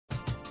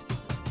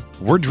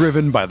We're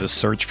driven by the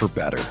search for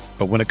better.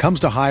 But when it comes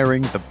to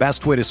hiring, the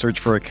best way to search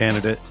for a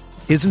candidate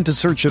isn't to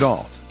search at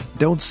all.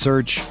 Don't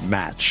search,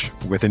 match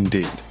with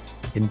Indeed.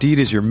 Indeed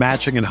is your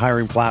matching and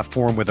hiring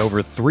platform with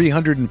over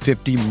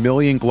 350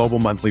 million global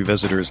monthly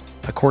visitors,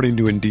 according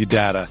to Indeed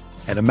data,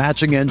 and a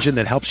matching engine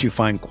that helps you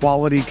find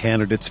quality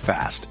candidates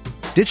fast.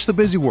 Ditch the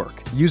busy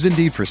work. Use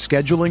Indeed for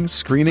scheduling,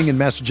 screening, and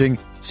messaging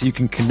so you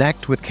can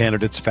connect with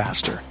candidates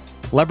faster.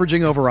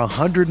 Leveraging over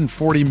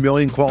 140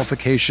 million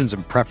qualifications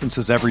and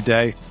preferences every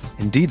day,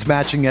 Indeed's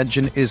matching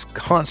engine is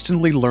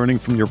constantly learning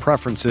from your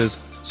preferences,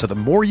 so the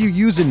more you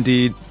use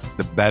Indeed,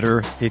 the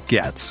better it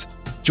gets.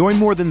 Join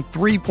more than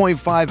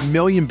 3.5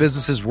 million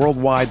businesses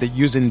worldwide that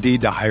use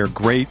Indeed to hire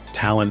great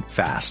talent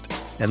fast.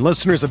 And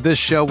listeners of this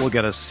show will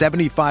get a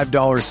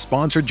 $75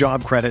 sponsored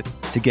job credit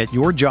to get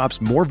your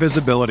jobs more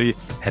visibility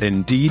at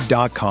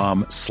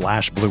Indeed.com/Blue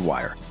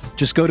Wire.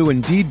 Just go to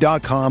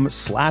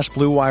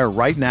Indeed.com/Blue Wire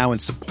right now and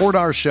support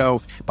our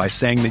show by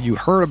saying that you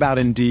heard about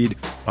Indeed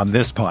on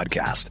this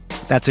podcast.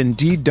 That's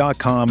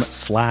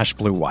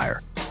Indeed.com/Blue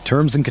Wire.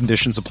 Terms and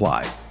conditions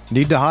apply.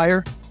 Need to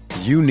hire?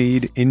 You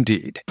need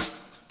Indeed.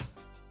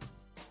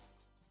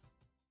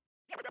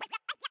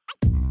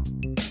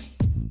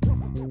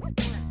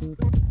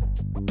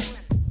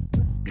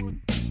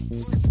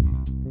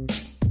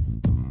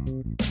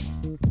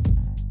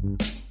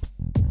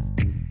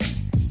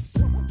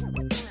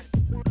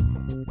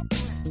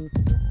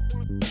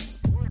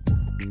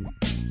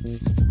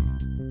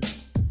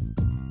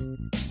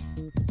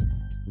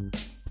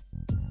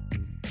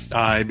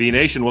 IB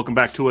Nation, welcome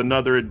back to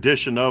another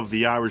edition of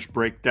the Irish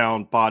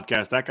Breakdown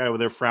podcast. That guy over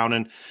there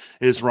frowning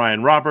is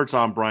Ryan Roberts.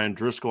 I'm Brian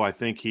Driscoll. I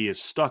think he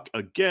is stuck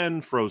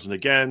again, frozen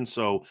again.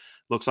 So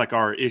looks like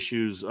our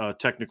issues,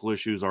 technical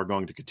issues, are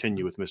going to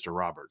continue with Mr.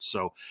 Roberts.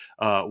 So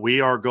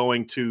we are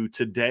going to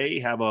today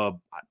have a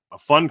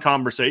fun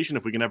conversation,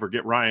 if we can ever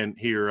get Ryan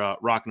here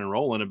rocking and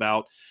rolling,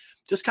 about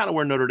just kind of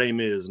where Notre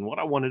Dame is and what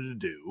I wanted to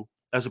do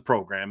as a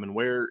program and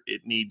where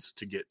it needs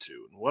to get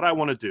to. And what I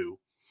want to do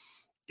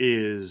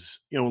is,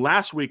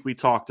 last week we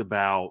talked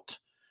about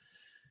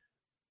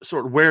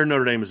sort of where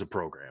Notre Dame is a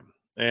program.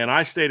 And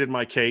I stated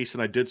my case,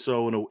 and I did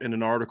so in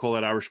an article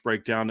at Irish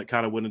Breakdown that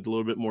kind of went into a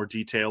little bit more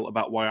detail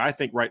about why I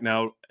think right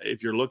now,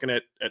 if you're looking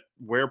at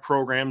where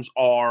programs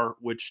are,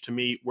 which to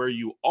me, where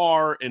you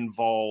are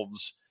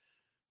involves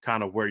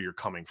kind of where you're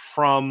coming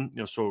from,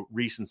 so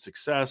recent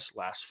success,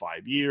 last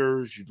 5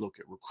 years, you look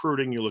at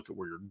recruiting, you look at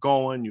where you're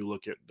going, you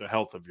look at the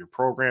health of your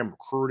program,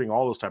 recruiting,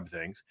 all those type of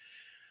things.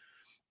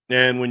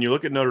 And when you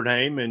look at Notre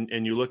Dame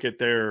and you look at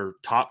their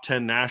top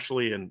 10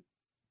 nationally in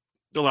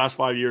the last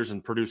 5 years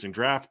in producing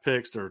draft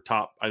picks, they're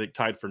top, I think,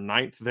 tied for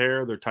ninth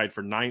there. They're tied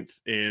for ninth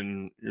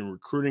in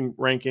recruiting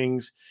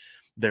rankings.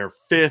 They're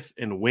fifth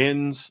in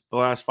wins the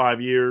last 5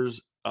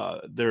 years.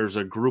 There's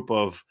a group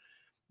of,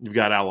 you've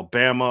got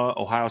Alabama,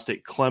 Ohio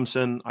State,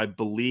 Clemson, I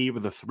believe,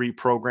 are the three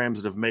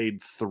programs that have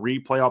made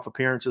 3 playoff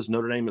appearances.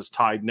 Notre Dame is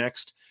tied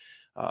next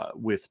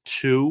with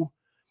 2.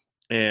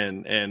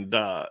 And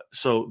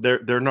so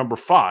they're number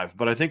 5,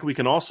 but I think we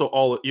can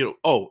also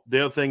the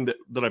other thing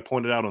that I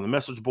pointed out on the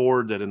message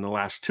board, that in the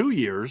last 2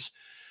 years,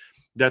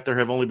 that there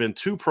have only been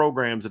 2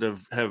 programs that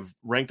have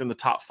ranked in the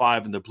top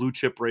 5 in the blue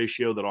chip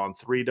ratio that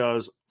On3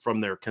 does from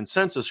their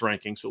consensus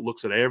ranking. So it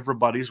looks at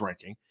everybody's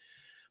ranking,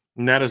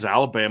 and that is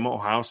Alabama,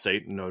 Ohio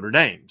State, and Notre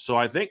Dame. So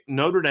I think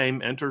Notre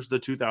Dame enters the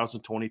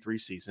 2023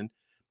 season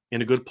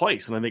in a good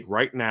place. And I think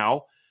right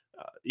now,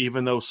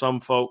 even though some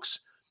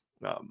folks,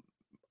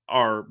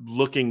 are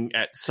looking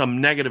at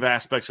some negative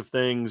aspects of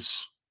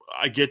things,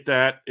 I get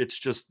that. It's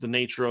just the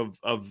nature of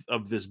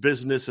this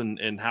business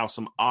and how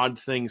some odd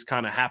things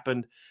kind of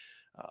happened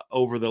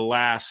over the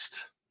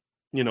last,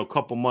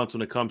 couple months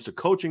when it comes to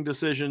coaching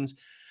decisions.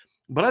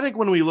 But I think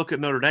when we look at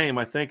Notre Dame,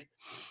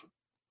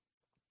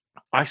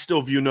 I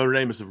still view Notre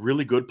Dame as a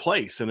really good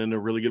place and in a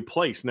really good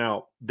place.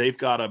 Now, they've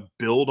got to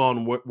build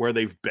on where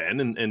they've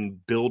been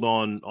and build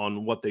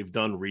on what they've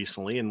done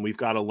recently. And we've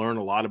got to learn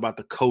a lot about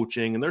the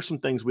coaching. And there's some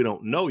things we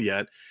don't know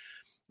yet.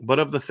 But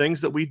of the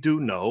things that we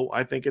do know,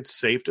 I think it's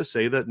safe to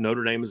say that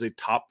Notre Dame is a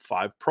top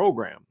 5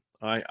 program.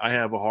 I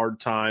have a hard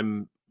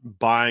time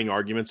buying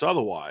arguments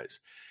otherwise.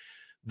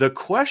 The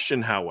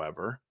question,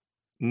 however,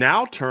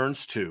 now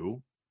turns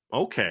to,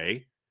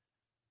 okay,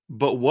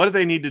 but what do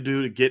they need to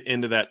do to get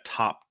into that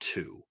top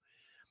 2?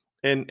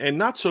 And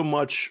not so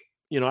much,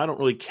 I don't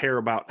really care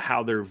about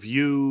how they're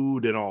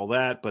viewed and all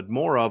that, but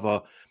more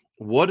of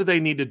what do they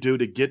need to do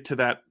to get to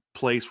that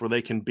place where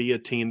they can be a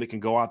team that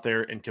can go out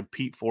there and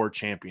compete for a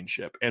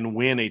championship and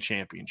win a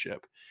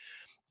championship.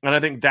 And I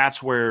think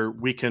that's where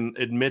we can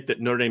admit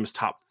that Notre Dame is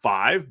top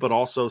 5, but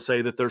also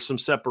say that there's some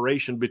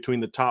separation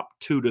between the top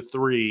 2 to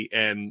 3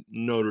 and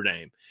Notre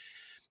Dame.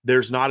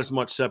 There's not as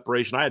much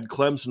separation. I had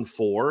Clemson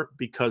 4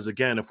 because,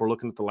 again, if we're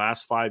looking at the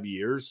last 5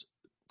 years,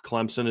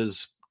 Clemson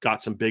has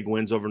got some big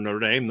wins over Notre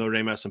Dame. Notre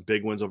Dame has some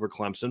big wins over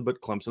Clemson, but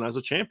Clemson has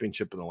a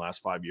championship in the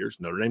last 5 years.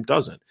 Notre Dame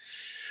doesn't.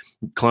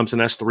 Clemson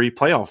has 3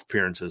 playoff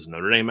appearances.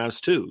 Notre Dame has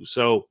 2.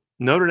 So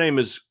Notre Dame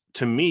is,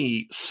 to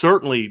me,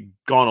 certainly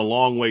gone a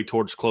long way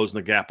towards closing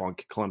the gap on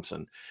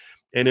Clemson.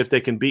 And if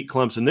they can beat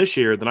Clemson this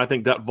year, then I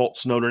think that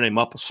vaults Notre Dame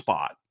up a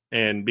spot.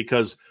 And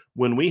because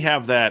when we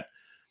have that,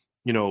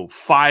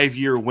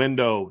 5-year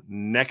window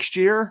next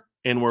year,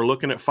 and we're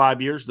looking at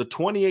 5 years, the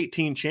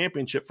 2018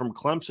 championship from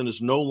Clemson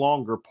is no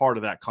longer part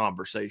of that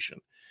conversation.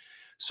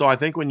 So I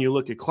think when you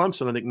look at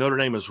Clemson, I think Notre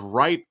Dame is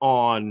right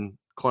on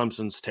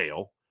Clemson's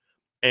tail,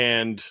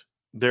 and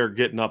they're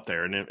getting up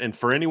there. And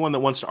for anyone that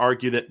wants to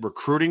argue that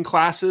recruiting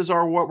classes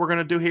are what we're going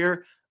to do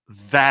here,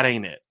 that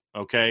ain't it,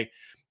 okay?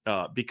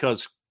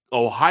 Because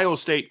Ohio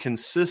State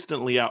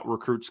consistently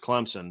out-recruits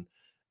Clemson,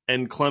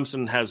 and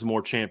Clemson has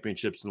more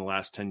championships in the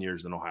last 10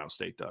 years than Ohio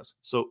State does.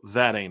 So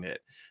that ain't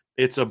it.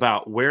 It's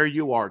about where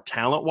you are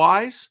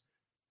talent-wise,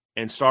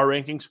 and star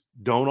rankings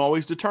don't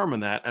always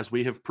determine that, as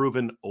we have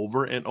proven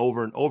over and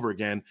over and over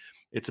again.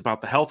 It's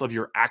about the health of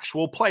your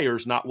actual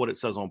players, not what it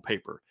says on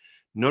paper.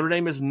 Notre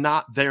Dame is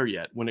not there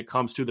yet when it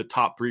comes to the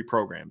top 3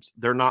 programs.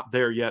 They're not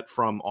there yet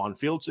from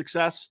on-field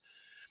success.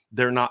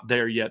 They're not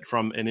there yet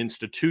from an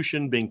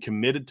institution being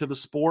committed to the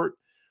sport.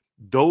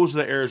 Those are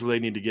the areas where they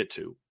need to get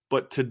to.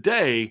 But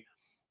today,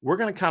 we're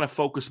going to kind of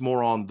focus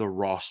more on the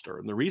roster.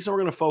 And the reason we're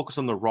going to focus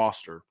on the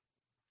roster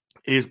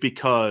is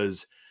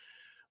because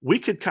we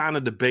could kind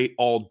of debate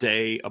all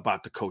day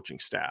about the coaching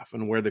staff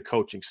and where the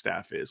coaching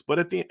staff is.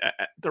 But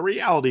the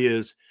reality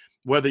is,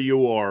 whether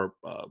you are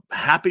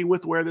happy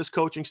with where this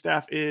coaching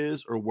staff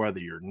is or whether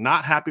you're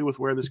not happy with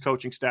where this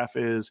coaching staff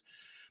is,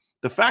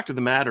 the fact of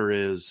the matter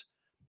is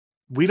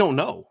we don't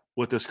know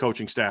what this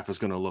coaching staff is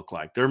going to look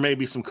like. There may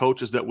be some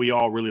coaches that we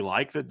all really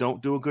like that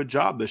don't do a good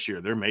job this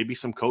year. There may be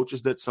some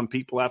coaches that some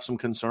people have some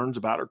concerns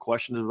about or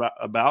questions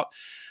about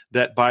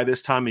that by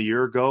this time a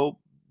year ago,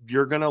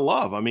 you're going to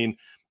love. I mean,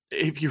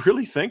 if you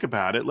really think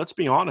about it, let's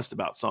be honest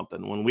about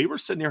something. When we were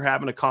sitting here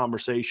having a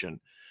conversation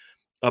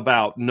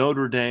about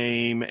Notre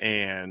Dame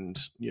and,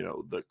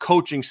 the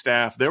coaching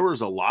staff, there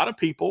was a lot of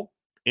people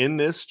in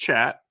this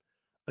chat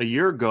a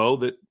year ago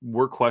that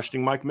were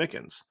questioning Mike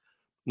Mickens.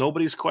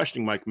 Nobody's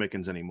questioning Mike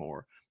Mickens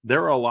anymore.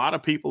 There are a lot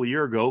of people a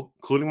year ago,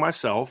 including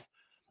myself,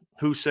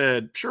 who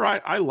said, sure,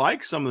 I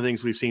like some of the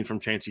things we've seen from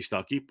Chancey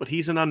Stuckey, but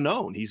he's an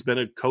unknown. He's been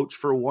a coach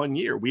for 1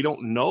 year. We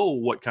don't know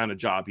what kind of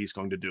job he's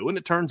going to do. And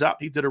it turns out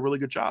he did a really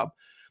good job.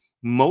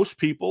 Most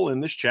people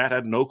in this chat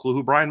had no clue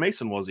who Brian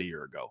Mason was a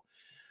year ago.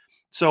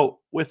 So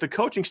with the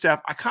coaching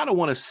staff, I kind of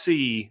want to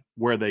see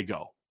where they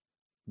go.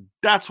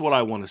 That's what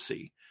I want to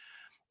see.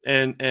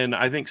 And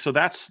I think so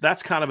that's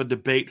kind of a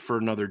debate for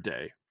another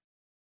day.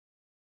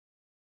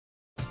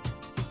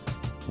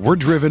 We're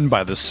driven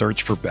by the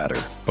search for better.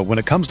 But when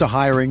it comes to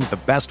hiring, the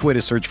best way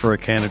to search for a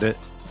candidate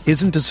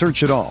isn't to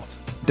search at all.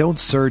 Don't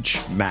search,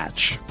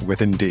 match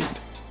with Indeed.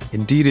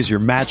 Indeed is your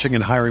matching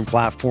and hiring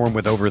platform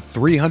with over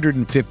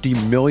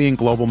 350 million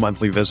global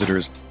monthly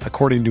visitors,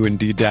 according to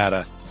Indeed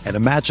data, and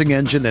a matching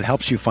engine that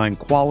helps you find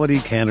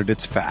quality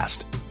candidates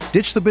fast.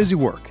 Ditch the busy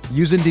work.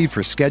 Use Indeed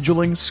for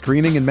scheduling,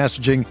 screening, and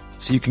messaging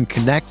so you can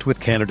connect with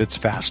candidates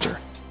faster.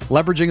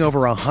 Leveraging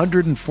over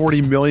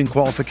 140 million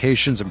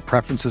qualifications and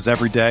preferences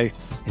every day,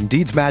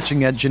 Indeed's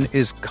matching engine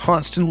is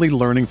constantly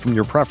learning from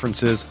your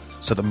preferences,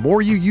 so the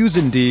more you use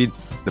Indeed,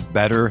 the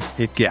better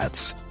it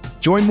gets.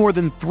 Join more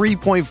than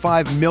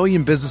 3.5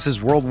 million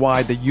businesses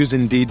worldwide that use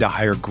Indeed to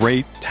hire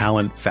great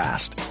talent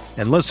fast.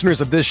 And listeners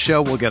of this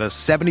show will get a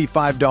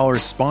 $75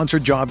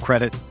 sponsored job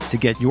credit to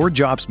get your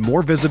jobs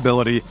more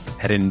visibility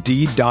at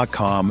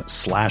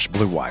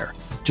Indeed.com/Blue Wire.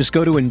 Just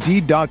go to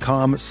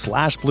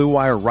Indeed.com/Blue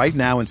Wire right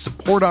now and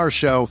support our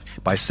show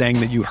by saying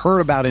that you heard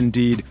about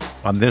Indeed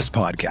on this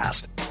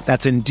podcast.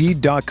 That's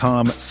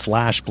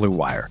Indeed.com/Blue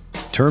Wire.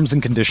 Terms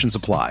and conditions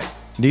apply.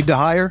 Need to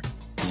hire?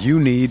 You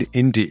need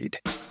Indeed.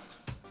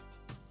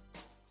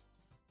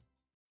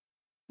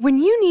 When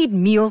you need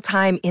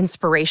mealtime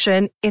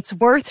inspiration, it's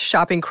worth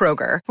shopping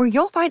Kroger, where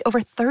you'll find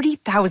over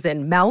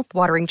 30,000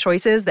 mouth-watering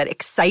choices that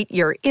excite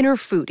your inner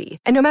foodie.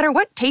 And no matter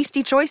what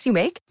tasty choice you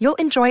make, you'll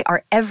enjoy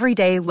our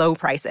everyday low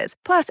prices,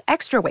 plus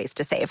extra ways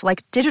to save,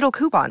 like digital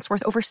coupons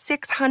worth over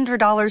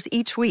 $600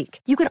 each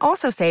week. You can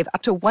also save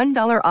up to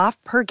 $1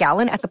 off per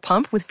gallon at the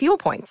pump with fuel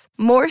points.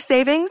 More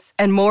savings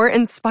and more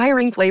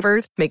inspiring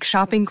flavors make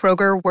shopping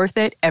Kroger worth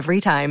it every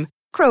time.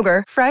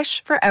 Kroger,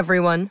 fresh for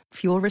everyone.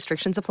 Fuel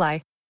restrictions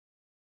apply.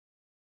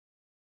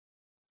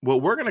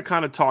 What we're going to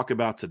kind of talk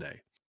about today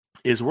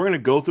is we're going to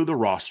go through the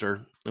roster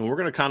and we're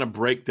going to kind of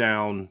break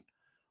down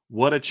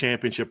what a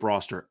championship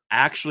roster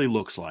actually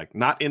looks like,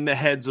 not in the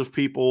heads of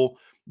people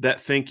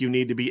that think you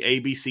need to be A,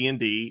 B, C, and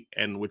D,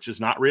 and which is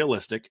not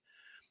realistic,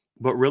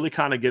 but really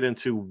kind of get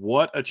into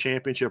what a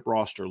championship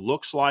roster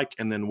looks like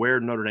and then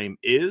where Notre Dame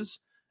is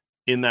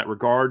in that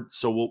regard.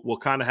 So we'll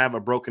kind of have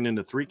it broken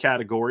into 3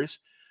 categories,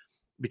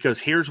 because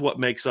here's what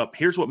makes up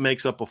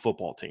a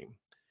football team.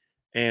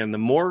 And the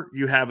more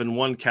you have in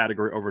one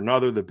category over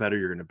another, the better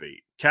you're going to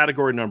be.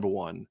 Category number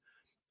 1,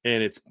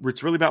 and it's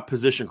really about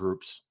position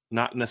groups,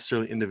 not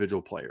necessarily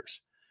individual players,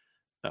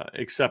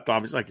 except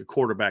obviously like a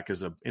quarterback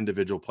is an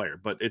individual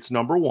player. But it's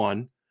number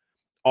 1,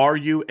 are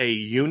you a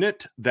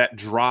unit that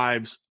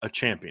drives a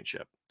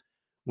championship?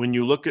 When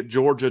you look at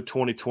Georgia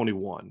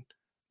 2021,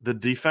 the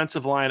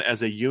defensive line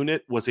as a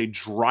unit was a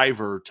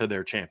driver to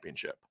their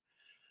championship.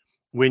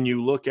 When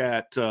you look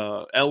at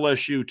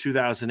LSU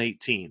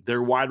 2018,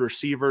 their wide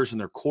receivers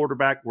and their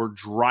quarterback were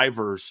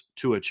drivers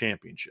to a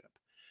championship.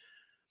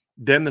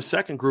 Then the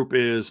second group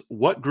is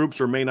what groups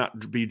may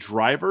not be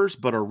drivers,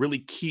 but are really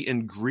key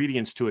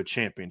ingredients to a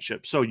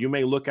championship. So you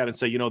may look at it and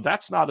say,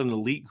 that's not an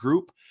elite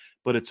group,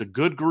 but it's a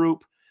good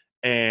group,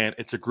 and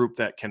it's a group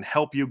that can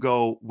help you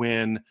go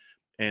win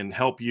and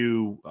help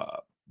you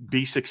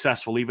be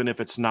successful, even if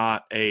it's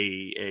not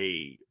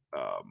a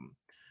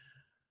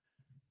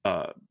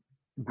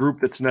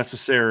group that's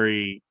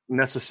necessarily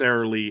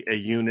a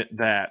unit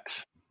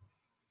that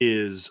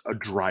is a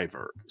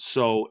driver.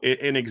 So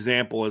an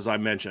example, as I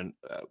mentioned,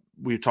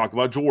 we talked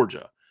about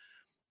Georgia.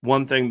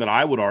 One thing that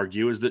I would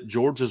argue is that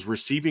Georgia's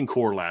receiving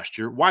core last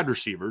year, wide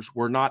receivers,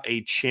 were not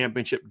a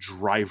championship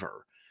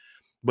driver,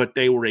 but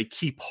they were a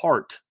key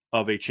part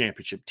of a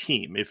championship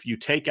team. If you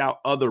take out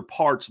other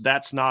parts,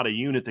 that's not a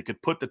unit that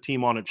could put the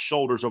team on its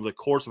shoulders over the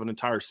course of an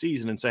entire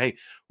season and say, hey,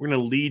 we're going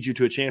to lead you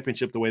to a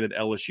championship the way that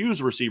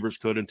LSU's receivers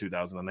could in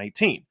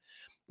 2019.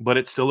 But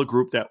it's still a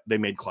group that they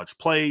made clutch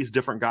plays.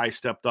 Different guys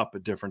stepped up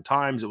at different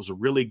times. It was a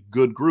really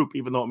good group,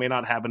 even though it may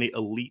not have any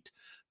elite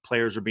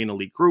players or be an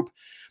elite group.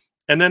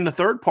 And then the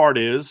third part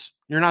is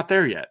you're not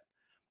there yet.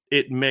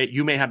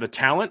 You may have the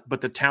talent,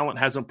 but the talent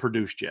hasn't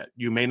produced yet.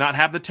 You may not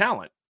have the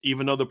talent,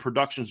 even though the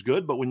production's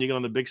good, but when you get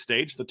on the big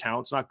stage, the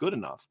talent's not good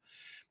enough.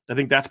 I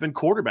think that's been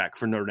quarterback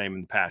for Notre Dame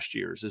in the past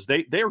years, is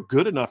they are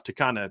good enough to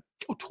kind of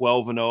go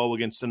 12-0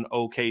 against an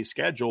okay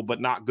schedule,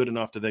 but not good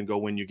enough to then go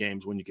win you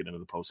games when you get into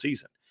the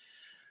postseason.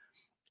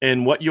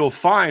 And what you'll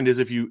find is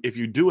if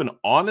you do an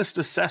honest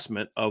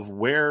assessment of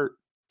where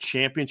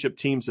championship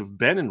teams have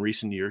been in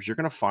recent years, you're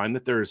going to find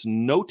that there is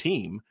no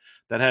team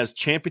that has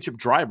championship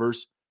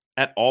drivers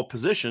at all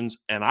positions.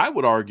 And I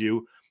would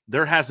argue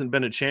there hasn't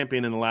been a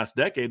champion in the last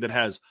decade that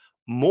has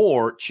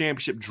more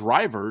championship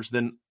drivers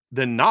than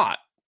not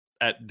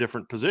at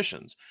different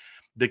positions.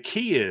 The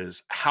key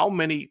is how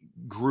many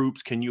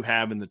groups can you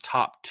have in the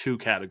top two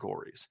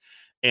categories,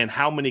 and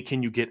how many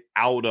can you get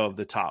out of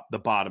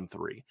the bottom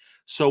three?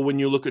 So when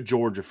you look at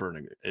Georgia, for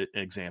an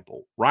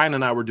example, Ryan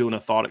and I were doing a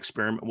thought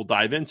experiment we'll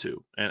dive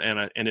into,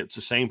 and it's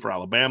the same for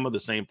Alabama, the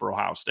same for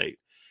Ohio State.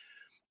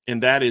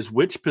 And that is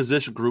which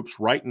position groups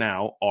right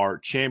now are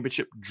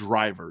championship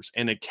drivers.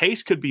 And a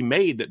case could be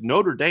made that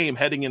Notre Dame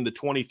heading into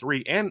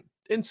 23 and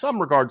in some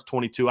regards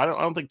 22. I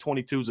don't think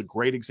 22 is a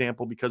great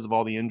example because of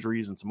all the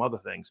injuries and some other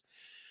things.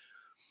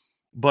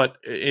 But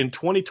in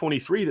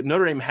 2023, that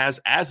Notre Dame has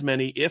as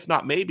many, if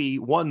not maybe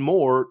one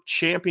more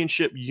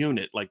championship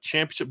unit, like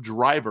championship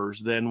drivers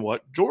than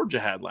what Georgia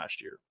had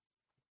last year.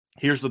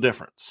 Here's the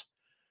difference.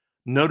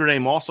 Notre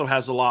Dame also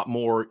has a lot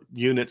more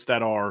units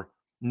that are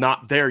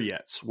not there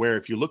yet. Where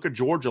if you look at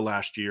Georgia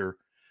last year,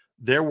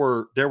 there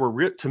were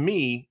to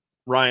me,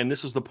 Ryan,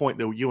 this is the point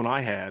that you and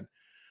I had.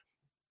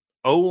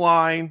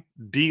 O-line,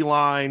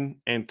 D-line,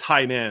 and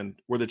tight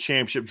end were the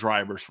championship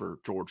drivers for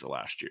Georgia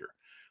last year.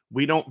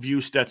 We don't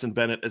view Stetson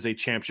Bennett as a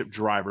championship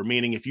driver,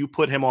 meaning if you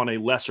put him on a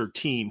lesser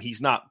team, he's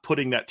not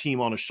putting that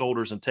team on his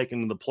shoulders and taking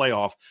them to the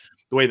playoff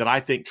the way that I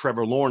think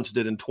Trevor Lawrence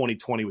did in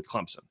 2020 with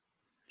Clemson.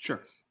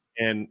 Sure.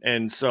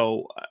 And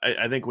so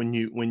I think when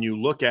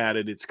you look at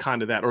it, it's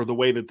kind of that, or the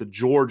way that the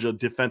Georgia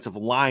defensive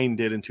line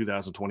did in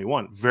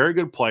 2021. Very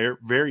good player,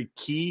 very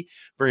key,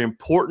 very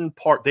important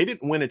part. They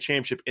didn't win a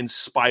championship in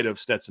spite of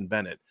Stetson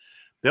Bennett.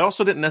 They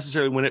also didn't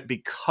necessarily win it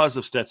because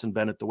of Stetson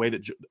Bennett, the way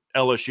that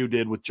LSU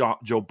did with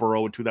Joe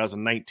Burrow in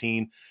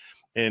 2019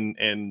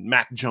 and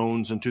Mac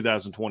Jones in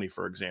 2020,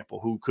 for example,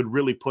 who could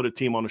really put a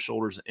team on the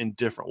shoulders in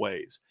different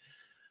ways.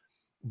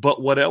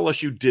 But what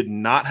LSU did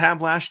not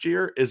have last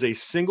year is a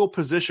single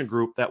position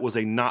group that was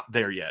a not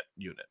there yet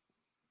unit,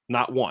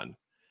 not one.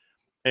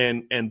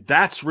 And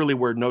that's really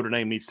where Notre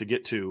Dame needs to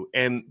get to.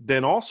 And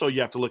then also you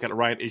have to look at it,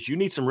 right, is you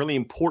need some really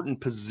important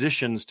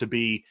positions to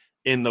be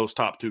in those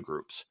top two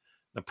groups.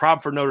 The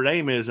problem for Notre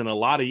Dame is in a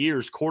lot of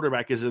years,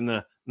 quarterback is in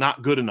the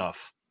not good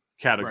enough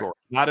category, right.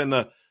 Not in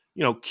the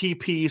key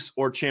piece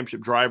or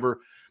championship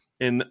driver.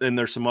 And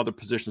there's some other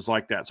positions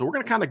like that. So we're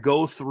going to kind of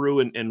go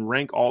through and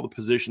rank all the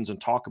positions and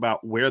talk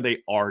about where they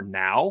are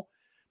now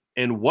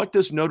and what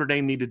does Notre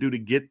Dame need to do to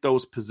get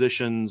those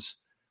positions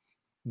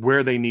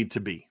where they need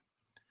to be.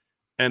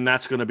 And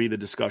that's going to be the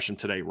discussion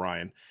today,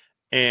 Ryan.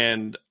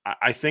 And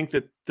I think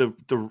that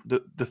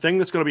the thing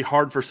that's going to be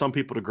hard for some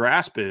people to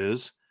grasp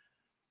is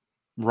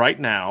right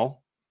now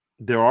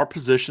there are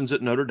positions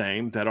at Notre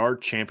Dame that are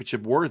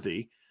championship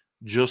worthy,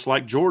 just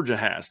like Georgia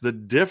has. The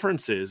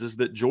difference is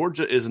that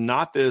Georgia is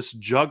not this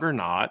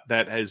juggernaut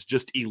that has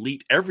just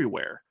elite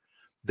everywhere.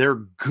 They're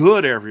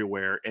good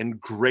everywhere and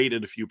great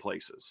at a few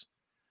places,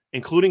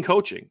 including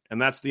coaching.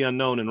 And that's the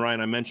unknown. And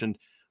Ryan, I mentioned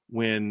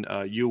when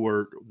you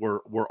were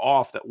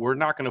off that we're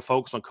not going to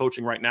focus on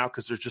coaching right now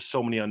because there's just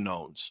so many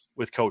unknowns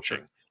with coaching.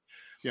 Sure.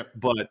 Yep.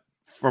 But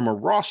from a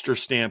roster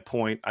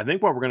standpoint, I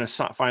think what we're going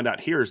to find out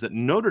here is that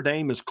Notre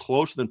Dame is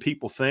closer than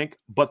people think,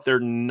 but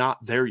they're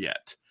not there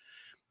yet.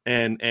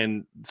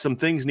 And some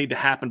things need to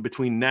happen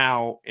between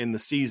now and the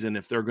season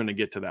if they're going to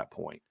get to that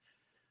point.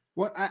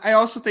 Well, I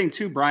also think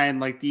too,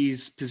 Brian, like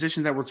these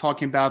positions that we're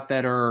talking about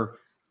that are,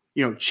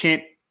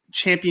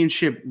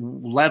 championship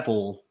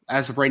level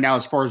as of right now,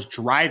 as far as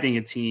driving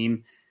a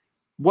team,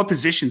 what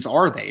positions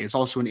are they is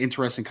also an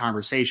interesting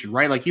conversation,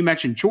 right? Like you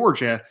mentioned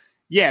Georgia.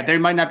 Yeah, they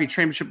might not be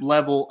championship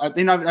level.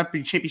 They might not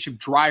be championship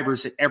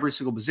drivers at every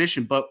single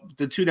position, but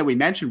the two that we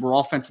mentioned were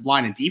offensive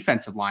line and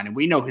defensive line. And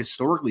we know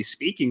historically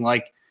speaking,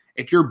 like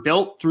if you're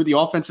built through the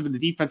offensive and the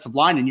defensive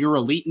line and you're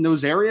elite in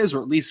those areas,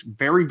 or at least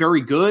very, very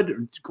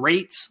good,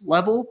 great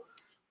level,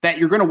 that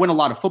you're going to win a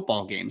lot of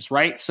football games,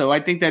 right? So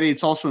I think that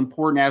it's also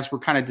important as we're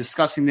kind of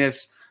discussing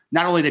this,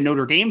 not only the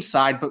Notre Dame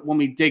side, but when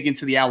we dig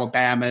into the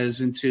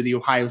Alabamas, into the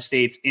Ohio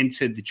States,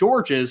 into the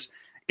Georgias,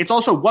 it's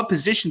also what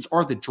positions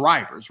are the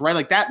drivers, right?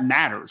 Like that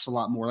matters a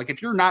lot more. Like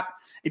if you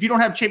don't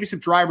have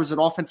championship drivers at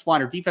offensive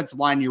line or defensive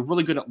line, you're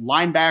really good at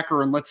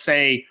linebacker and let's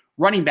say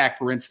running back,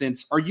 for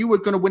instance, are you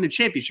going to win a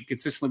championship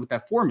consistently with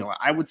that formula?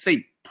 I would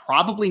say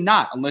probably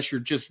not, unless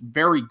you're just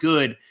very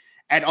good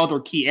at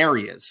other key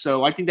areas.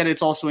 So I think that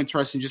it's also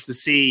interesting just to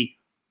see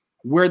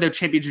where the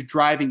championship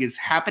driving is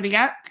happening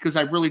at, because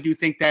I really do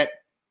think that,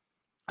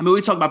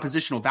 we talk about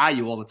positional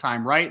value all the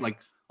time, right? Like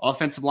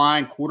offensive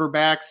line,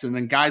 quarterbacks, and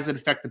then guys that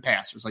affect the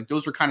passers. Like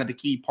those are kind of the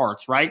key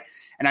parts, right?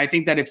 And I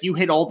think that if you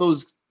hit all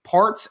those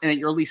parts and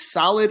you're at least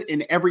solid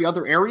in every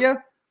other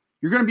area,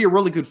 you're going to be a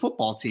really good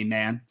football team,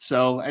 man.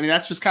 So,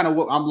 that's just kind of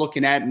what I'm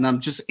looking at. And I'm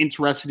just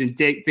interested in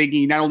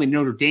digging not only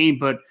Notre Dame,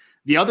 but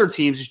the other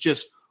teams is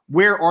just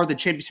where are the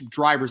championship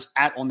drivers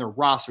at on their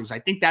rosters? I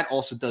think that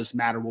also does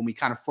matter when we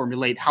kind of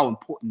formulate how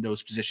important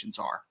those positions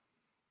are.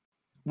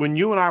 When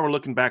you and I were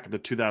looking back at the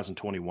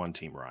 2021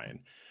 team, Ryan,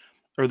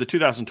 or the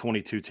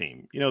 2022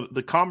 team,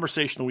 the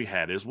conversation we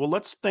had is, well,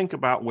 let's think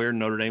about where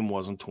Notre Dame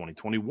was in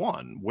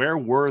 2021. Where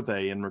were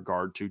they in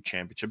regard to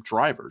championship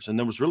drivers? And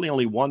there was really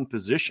only one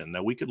position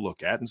that we could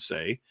look at and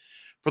say,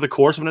 for the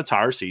course of an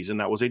entire season,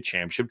 that was a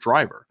championship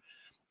driver,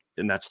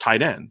 and that's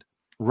tight end.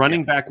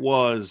 Running back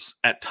was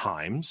at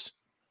times.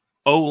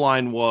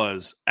 O-line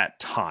was at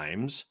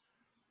times.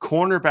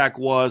 Cornerback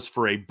was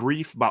for a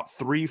brief about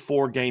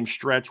 3-4 game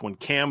stretch when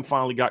Cam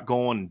finally got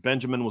going and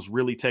Benjamin was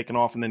really taking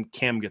off, and then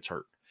Cam gets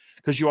hurt.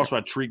 Because you also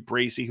had Tariq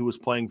Bracy, who was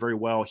playing very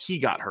well. He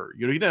got hurt.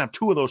 You didn't have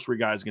two of those three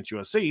guys against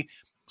USC,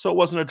 so it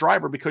wasn't a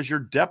driver because your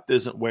depth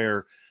isn't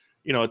where,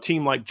 a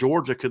team like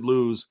Georgia could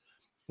lose.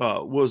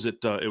 It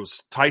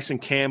was Tyson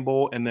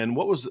Campbell, and then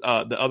what was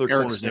the other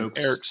corner's name?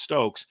 Eric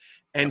Stokes,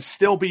 and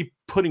still be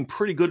putting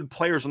pretty good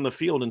players on the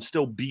field and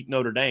still beat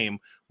Notre Dame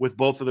with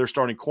both of their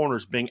starting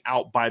corners being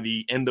out by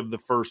the end of the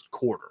first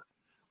quarter,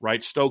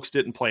 right? Stokes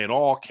didn't play at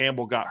all.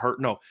 Campbell got hurt.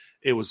 No,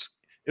 it was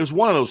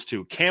one of those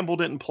two. Campbell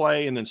didn't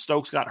play, and then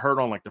Stokes got hurt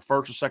on like the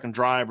first or second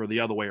drive or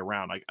the other way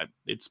around.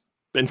 It's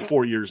been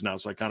 4 years now,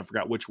 so I kind of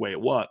forgot which way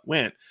it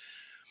went.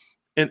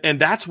 And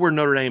that's where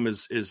Notre Dame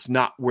is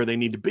not where they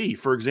need to be.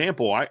 For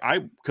example,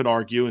 I could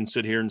argue and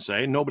sit here and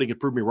say, nobody can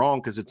prove me wrong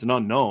because it's an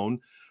unknown.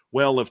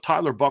 Well, if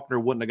Tyler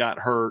Buckner wouldn't have got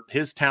hurt,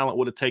 his talent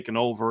would have taken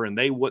over and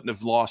they wouldn't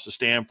have lost to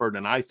Stanford.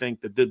 And I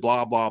think that did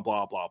blah, blah,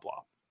 blah, blah,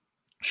 blah.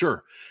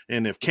 Sure.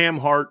 And if Cam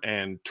Hart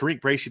and Tariq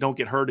Bracy don't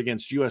get hurt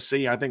against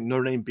USC, I think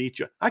Notre Dame beat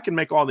you. I can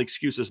make all the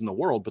excuses in the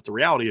world, but the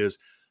reality is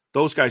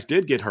those guys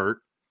did get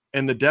hurt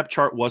and the depth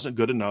chart wasn't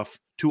good enough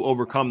to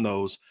overcome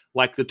those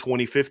like the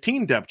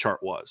 2015 depth chart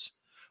was,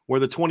 where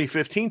the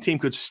 2015 team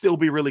could still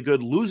be really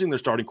good losing their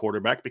starting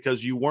quarterback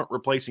because you weren't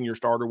replacing your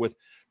starter with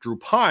Drew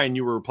Pine.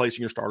 You were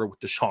replacing your starter with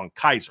Deshaun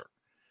Kaiser.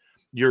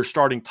 Your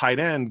starting tight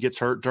end gets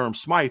hurt, Durham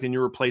Smythe, and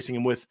you're replacing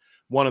him with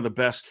one of the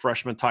best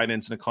freshman tight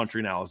ends in the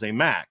country now, Alizé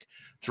Mack.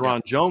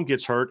 Jerron Jones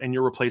gets hurt, and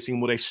you're replacing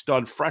him with a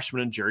stud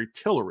freshman in Jerry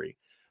Tillery.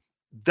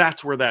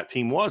 That's where that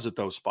team was at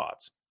those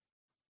spots.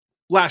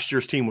 Last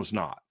year's team was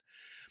not.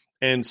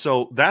 And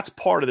so that's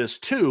part of this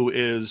too,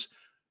 is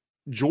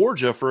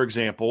Georgia, for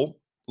example,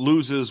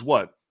 loses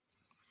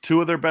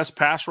two of their best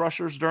pass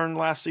rushers during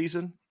last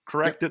season,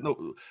 correct? Yep.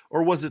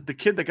 Or was it the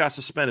kid that got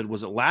suspended?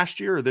 Was it last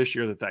year or this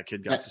year that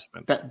kid got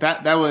suspended?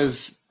 That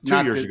was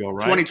 2 years ago,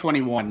 right?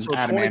 2021. So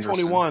Adam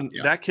 2021,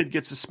 that kid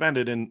gets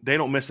suspended and they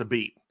don't miss a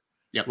beat.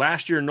 Yep.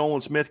 Last year, Nolan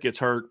Smith gets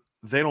hurt.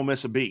 They don't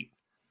miss a beat.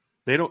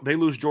 They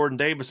lose Jordan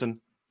Davis.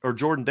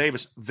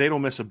 They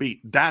don't miss a beat.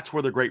 That's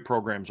where the great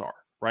programs are,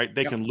 right?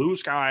 They can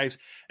lose guys,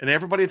 and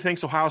everybody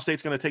thinks Ohio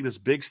State's going to take this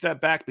big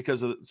step back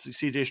because of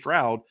C.J.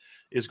 Stroud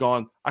is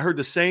gone. I heard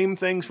the same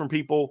things from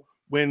people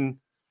when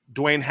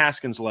Dwayne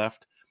Haskins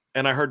left,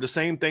 and I heard the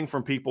same thing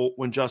from people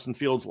when Justin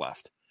Fields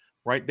left,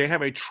 right? They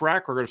have a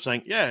track record of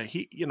saying,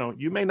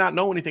 you may not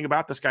know anything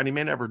about this guy, and he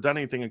may never have done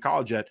anything in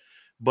college yet,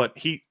 but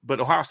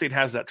Ohio State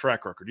has that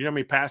track record. You know how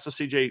many passes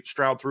C.J.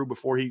 Stroud threw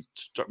before he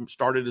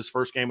started his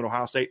first game at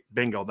Ohio State?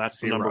 Bingo, that's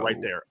the number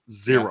right there,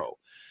 0.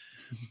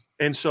 Yeah.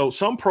 And so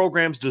some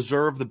programs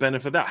deserve the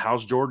benefit of that.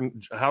 How's Georgia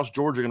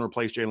going to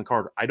replace Jalen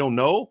Carter? I don't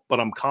know, but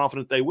I'm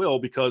confident they will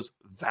because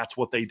that's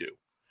what they do,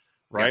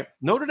 right? Yeah.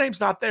 Notre Dame's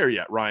not there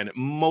yet, Ryan, at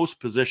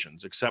most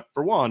positions except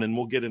for one, and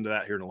we'll get into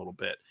that here in a little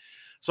bit.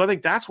 So I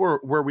think that's where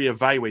we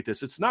evaluate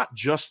this. It's not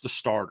just the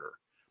starter.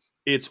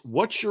 It's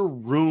what's your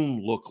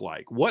room look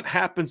like? What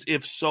happens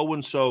if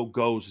so-and-so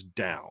goes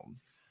down?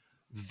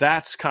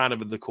 That's kind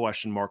of the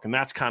question mark, and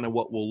that's kind of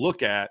what we'll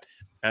look at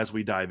as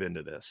we dive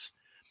into this.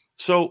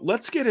 So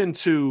let's get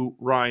into,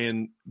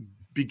 Ryan,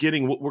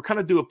 beginning. We're kind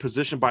of do a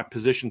position by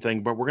position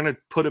thing, but we're going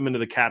to put them into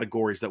the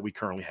categories that we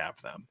currently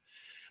have them.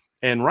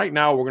 And right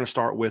now we're going to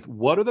start with,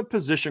 what are the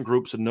position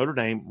groups in Notre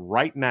Dame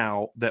right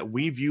now that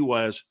we view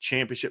as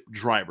championship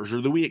drivers,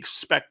 or that we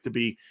expect to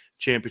be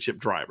championship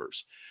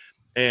drivers?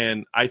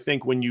 And I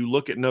think when you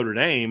look at Notre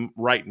Dame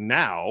right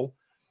now,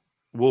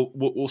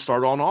 we'll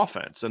start on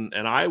offense. And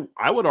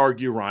I would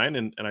argue, Ryan,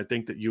 and I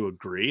think that you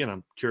agree, and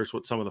I'm curious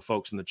what some of the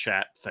folks in the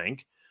chat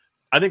think.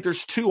 I think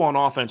there's two on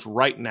offense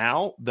right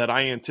now that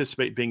I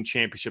anticipate being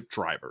championship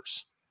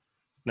drivers.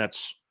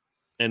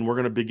 And we're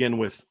going to begin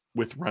with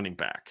running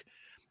back.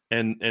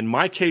 And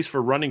my case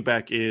for running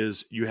back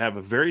is, you have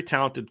a very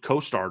talented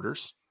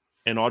co-starters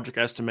in Audric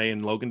Estime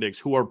and Logan Diggs,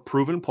 who are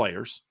proven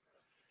players.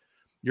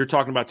 You're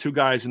talking about two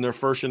guys in their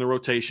first in the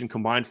rotation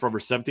combined for over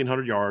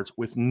 1,700 yards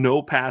with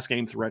no pass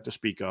game threat to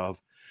speak of,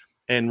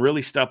 and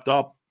really stepped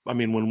up. I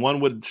mean, when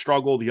one would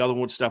struggle, the other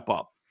one would step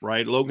up,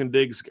 right? Logan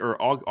Diggs or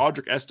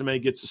Audric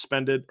Estime gets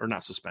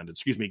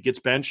gets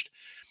benched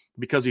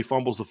because he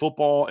fumbles the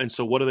football. And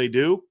so what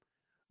do?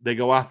 They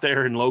go out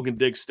there and Logan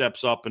Diggs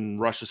steps up and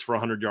rushes for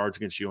 100 yards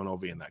against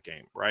UNLV in that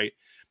game, right?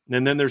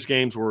 And then there's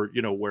games where,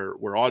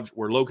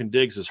 where Logan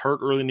Diggs is hurt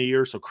early in the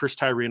year, so Chris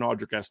Tyree and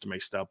Audric Estime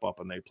step up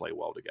and they play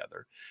well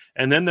together.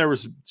 And then there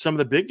was some of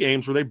the big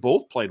games where they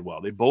both played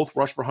well. They both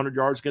rushed for 100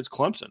 yards against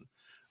Clemson.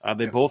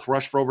 They both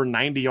rushed for over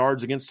 90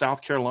 yards against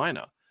South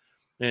Carolina.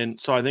 And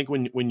so I think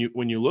when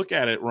you look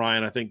at it,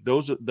 Ryan, I think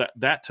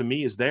that to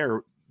me is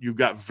there. You've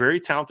got very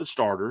talented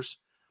starters.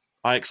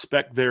 I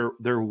expect their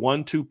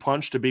 1-2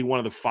 punch to be one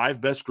of the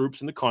 5 best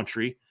groups in the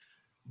country,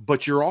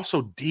 but you're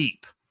also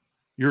deep.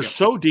 You're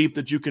so deep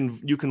that you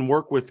can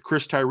work with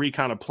Chris Tyree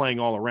kind of playing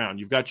all around.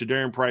 You've got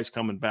Jadarian Price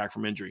coming back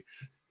from injury.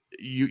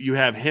 You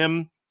have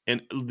him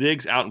and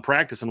Diggs out in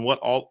practice, and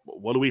what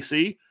do we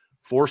see?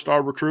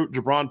 4-star recruit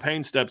Jabron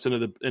Payne steps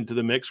into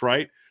the mix,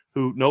 right?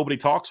 Who nobody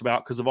talks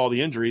about because of all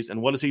the injuries.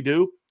 And what does he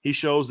do? He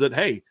shows that,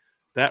 hey,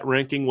 that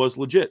ranking was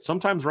legit.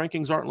 Sometimes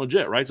rankings aren't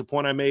legit, right? It's a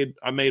point I made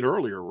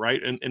earlier,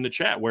 right, in the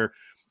chat, where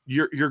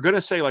you're going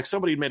to say, like,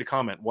 somebody made a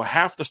comment, well,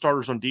 half the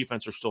starters on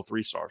defense are still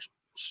 3 stars.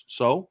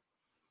 So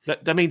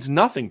that means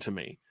nothing to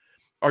me.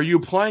 Are you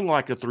playing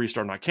like a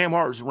 3-star? Now, Cam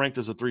Hart is ranked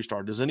as a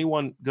 3-star. Is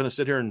anyone going to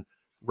sit here and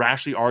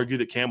rashly argue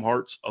that Cam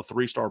Hart's a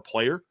 3-star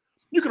player?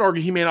 You could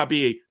argue he may not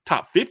be a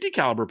top 50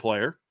 caliber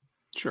player.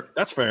 Sure.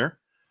 That's fair.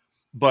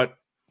 But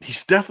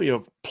he's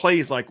definitely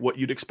plays like what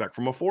you'd expect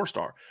from a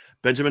 4-star.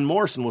 Benjamin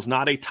Morrison was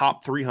not a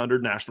top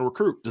 300 national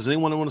recruit. Does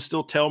anyone want to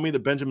still tell me that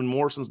Benjamin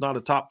Morrison's not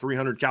a top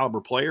 300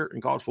 caliber player in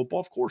college football?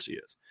 Of course he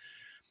is.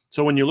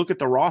 So when you look at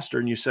the roster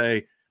and you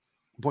say,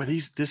 boy,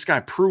 this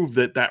guy proved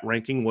that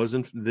ranking was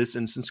in this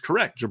instance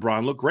correct.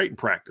 Jabron looked great in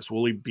practice.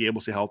 Will he be able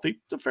to stay healthy?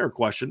 It's a fair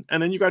question.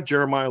 And then you got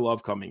Jeremiah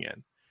Love coming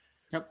in.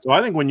 Yep. So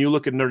I think when you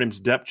look at Notre Dame's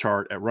depth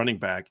chart at running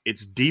back,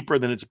 it's deeper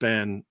than it's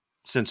been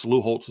since Lou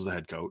Holtz was the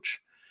head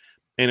coach.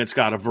 And it's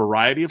got a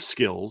variety of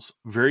skills,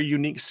 very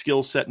unique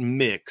skill set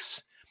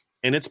mix,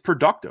 and it's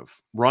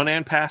productive, run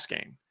and pass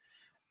game.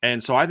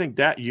 And so I think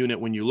that unit,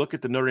 when you look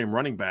at the Notre Dame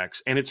running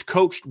backs, and it's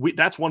coached,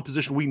 that's one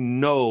position we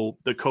know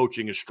the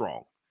coaching is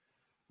strong,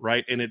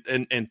 right?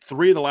 And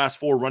 3 of the last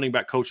 4 running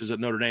back coaches at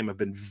Notre Dame have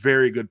been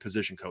very good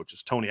position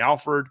coaches. Tony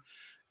Alford,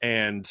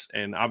 and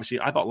obviously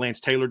I thought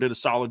Lance Taylor did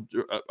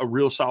a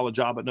real solid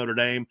job at Notre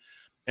Dame,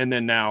 and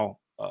then now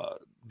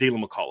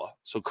Dylan McCullough.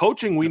 So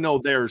coaching, we know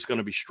there is going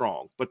to be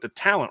strong, but the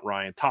talent,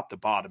 Ryan, top to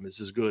bottom, is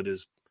as good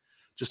as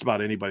just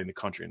about anybody in the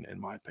country, in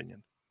my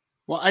opinion.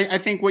 Well, I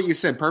think what you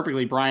said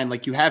perfectly, Brian,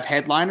 like, you have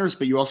headliners,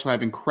 but you also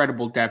have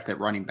incredible depth at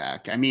running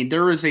back. I mean,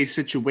 there is a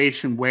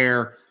situation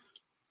where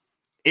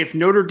if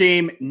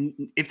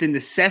the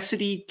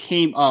necessity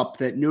came up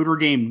that Notre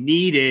Dame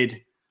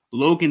needed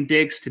Logan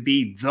Diggs to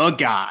be the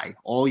guy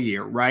all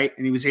year, right?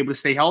 And he was able to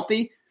stay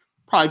healthy,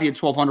 probably be a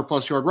 1,200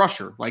 plus yard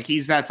rusher. Like,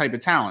 he's that type of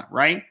talent,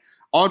 right?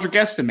 Audric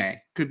Estime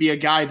could be a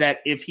guy that,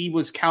 if he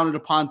was counted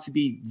upon to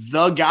be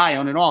the guy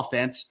on an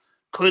offense,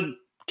 could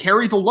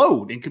carry the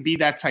load and could be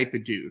that type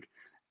of dude.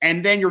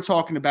 And then you're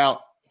talking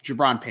about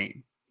Jabron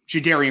Payne,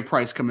 Jadarian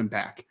Price coming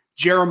back,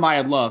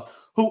 Jeremiah Love,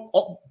 who,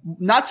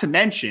 not to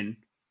mention,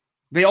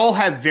 they all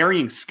have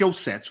varying skill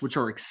sets, which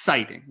are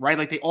exciting, right?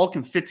 Like, they all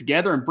can fit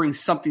together and bring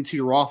something to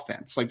your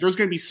offense. Like, there's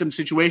going to be some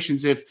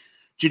situations, if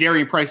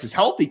Jadarian Price is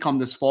healthy come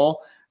this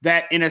fall,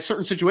 that in a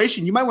certain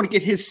situation, you might want to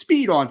get his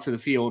speed onto the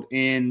field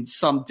in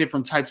some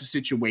different types of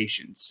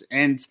situations.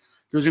 And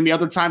there's going to be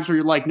other times where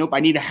you're like, nope, I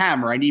need a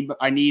hammer. I need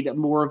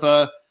more of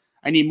an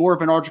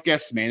Audric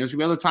Estime. There's going to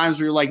be other times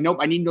where you're like, nope,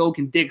 I need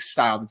Logan Diggs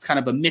style. That's kind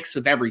of a mix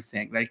of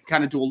everything. They can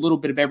kind of do a little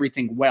bit of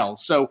everything well.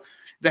 So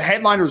the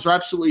headliners are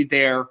absolutely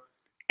there,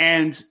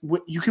 and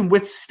you can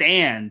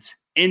withstand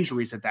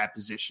injuries at that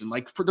position.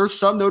 Like, there's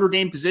some Notre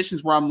Dame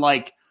positions where I'm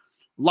like,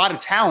 a lot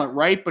of talent,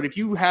 right? But if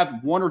you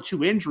have 1 or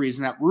 2 injuries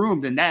in that room,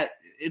 then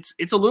it's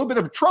a little bit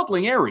of a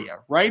troubling area,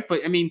 right?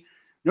 But I mean,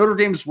 Notre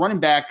Dame's running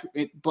back,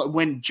 but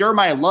when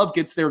Jeremiah Love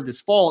gets there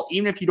this fall,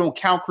 even if you don't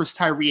count Chris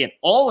Tyree at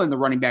all in the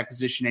running back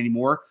position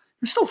anymore,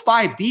 you're still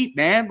 5 deep,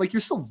 man. Like, you're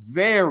still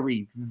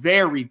very,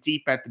 very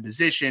deep at the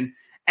position.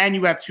 And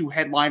you have 2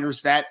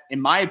 headliners that, in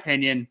my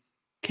opinion,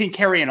 can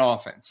carry an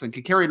offense and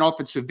can carry an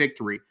offense to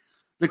victory.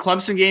 The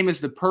Clemson game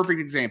is the perfect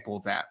example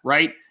of that,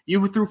 right?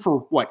 You threw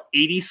for,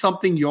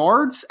 80-something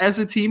yards as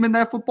a team in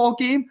that football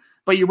game,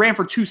 but you ran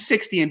for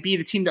 260 and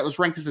beat a team that was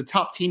ranked as the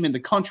top team in the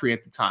country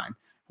at the time.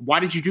 Why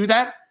did you do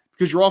that?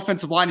 Because your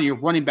offensive line and your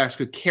running backs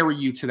could carry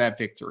you to that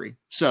victory.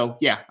 So,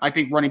 yeah, I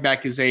think running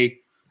back is an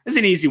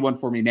easy one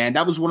for me, man.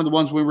 That was one of the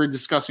ones we were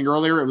discussing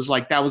earlier. It was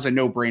like that was a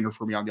no-brainer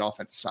for me on the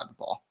offensive side of the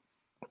ball.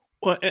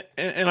 Well,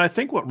 and I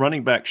think what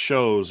running back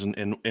shows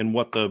and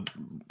what the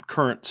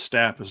current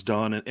staff has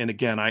done, and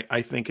again,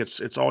 I think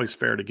it's always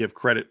fair to give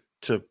credit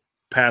to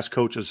past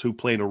coaches who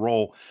played a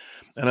role.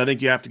 And I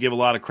think you have to give a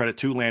lot of credit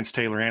to Lance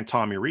Taylor and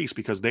Tommy Rees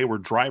because they were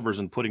drivers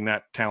in putting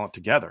that talent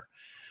together.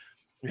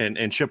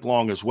 And Chip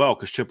Long as well,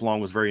 because Chip Long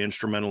was very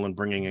instrumental in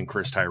bringing in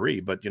Chris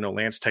Tyree. But,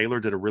 Lance Taylor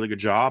did a really good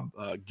job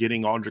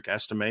getting Audric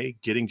Estime,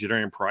 getting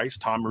Jadarian Price.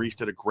 Tom Rees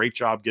did a great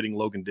job getting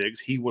Logan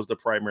Diggs. He was the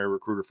primary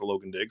recruiter for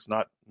Logan Diggs,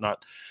 not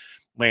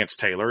Lance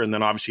Taylor. And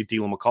then obviously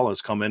Dylan McCullough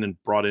has come in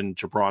and brought in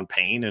Jabron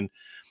Payne and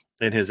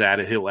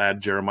he'll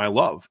add Jeremiah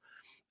Love.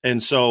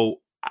 And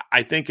so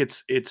I think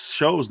it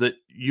shows that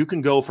you can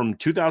go from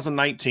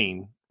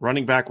 2019,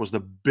 running back was the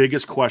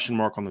biggest question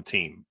mark on the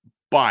team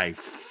by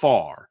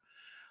far.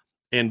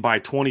 And by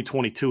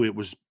 2022, it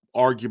was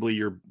arguably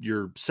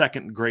your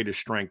second greatest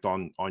strength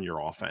on your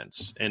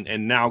offense.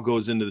 And now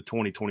goes into the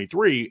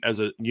 2023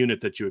 as a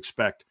unit that you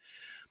expect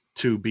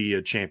to be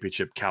a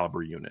championship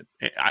caliber unit.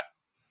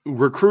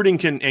 Recruiting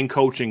and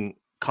coaching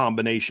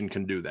combination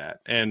can do that.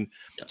 And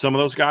some of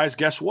those guys,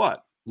 guess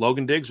what?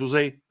 Logan Diggs was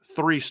a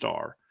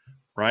 3-star,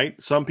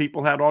 right? Some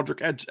people had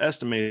Audric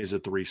Estime as a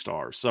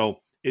 3-star.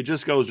 So it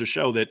just goes to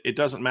show that it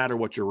doesn't matter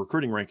what your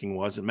recruiting ranking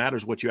was. It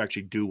matters what you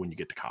actually do when you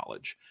get to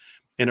college.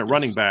 And at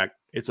running back,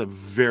 it's a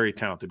very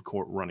talented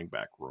running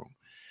back room.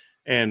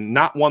 And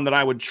not one that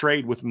I would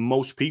trade with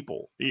most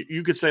people.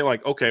 You could say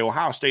like, okay,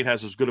 Ohio State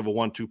has as good of a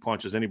 1-2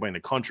 punch as anybody in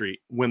the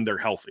country when they're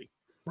healthy,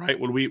 right?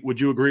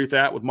 Would you agree with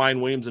that with Mayan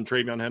Williams and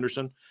Travion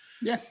Henderson?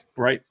 Yeah.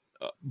 Right.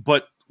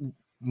 But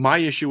my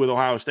issue with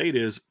Ohio State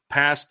is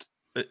past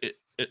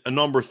a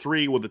number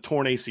 3 with a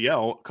torn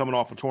ACL, coming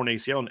off a torn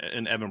ACL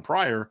and Evan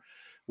Pryor,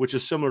 which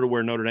is similar to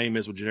where Notre Dame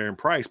is with Jadarian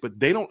Price, but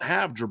they don't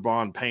have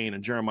Jabron Payne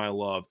and Jeremiah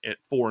Love at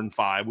 4 and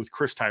 5 with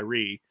Chris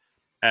Tyree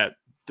at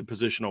the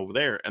position over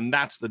there. And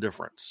that's the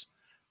difference.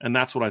 And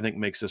that's what I think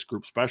makes this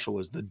group special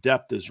is the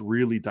depth is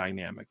really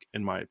dynamic,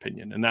 in my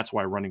opinion. And that's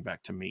why running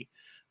back to me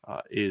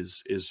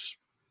is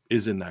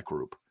in that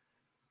group.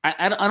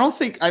 I don't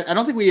think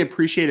we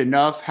appreciate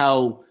enough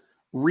how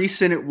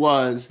recent it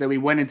was that we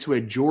went into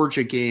a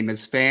Georgia game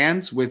as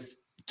fans with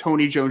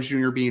Tony Jones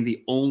Jr. being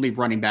the only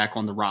running back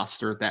on the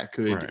roster that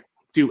could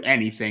do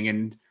anything.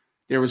 And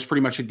there was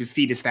pretty much a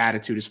defeatist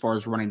attitude as far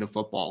as running the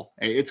football.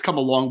 It's come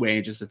a long way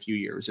in just a few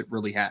years. It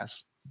really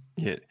has.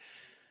 Yeah.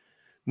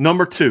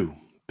 Number 2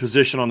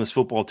 position on this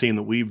football team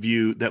that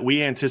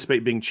we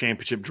anticipate being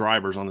championship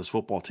drivers on this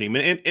football team.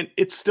 And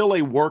it's still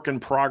a work in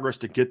progress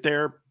to get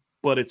there,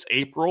 but it's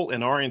April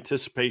and our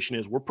anticipation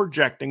is we're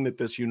projecting that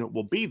this unit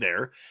will be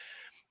there.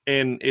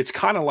 And it's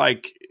kind of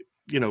like,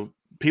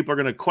 people are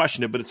going to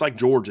question it, but it's like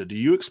Georgia. Do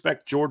you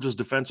expect Georgia's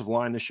defensive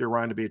line this year,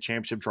 Ryan, to be a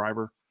championship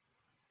driver?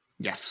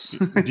 Yes.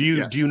 Do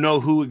you know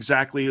who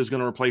exactly is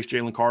going to replace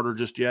Jalen Carter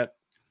just yet?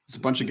 It's a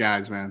bunch of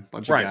guys, man.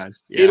 Bunch of guys.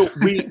 Yeah.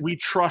 We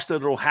trust that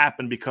it'll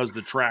happen because of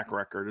the track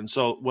record. And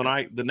so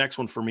the next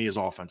one for me is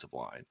offensive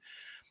line.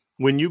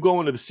 When you go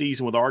into the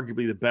season with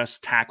arguably the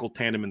best tackle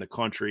tandem in the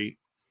country,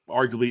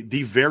 arguably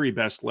the very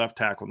best left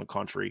tackle in the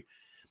country,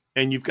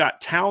 and you've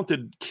got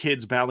talented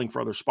kids battling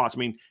for other spots. I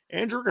mean,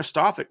 Andrew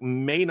Gustafik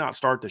may not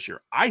start this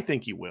year. I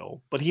think he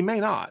will, but he may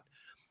not.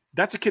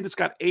 That's a kid that's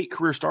got 8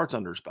 career starts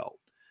under his belt.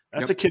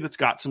 That's a kid that's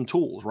got some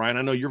tools, Ryan.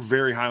 I know you're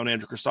very high on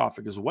Andrew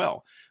Gustafik as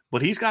well,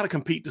 but he's got to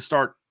compete to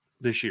start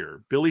this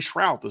year. Billy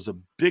Schrouth is a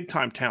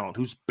big-time talent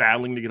who's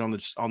battling to get on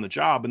the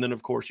job. And then,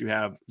 of course, you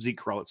have Zeke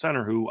Correll at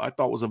center, who I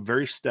thought was a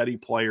very steady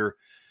player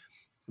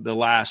the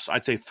last,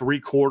 I'd say,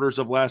 3/4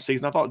 of last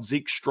season. I thought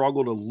Zeke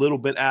struggled a little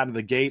bit out of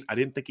the gate. I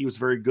didn't think he was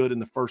very good in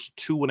the first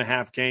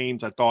 2.5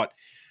 games. I thought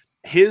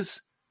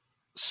his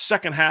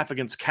second half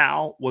against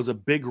Cal was a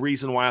big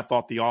reason why I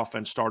thought the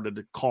offense started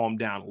to calm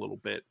down a little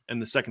bit in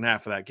the second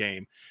half of that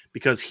game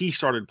because he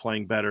started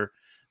playing better.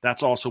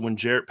 That's also when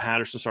Jarrett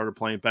Patterson started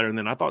playing better. And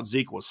then I thought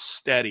Zeke was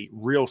steady,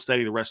 real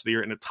steady the rest of the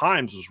year, and at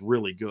times was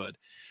really good.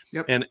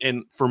 Yep.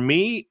 And for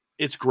me,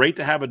 it's great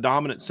to have a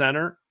dominant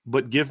center,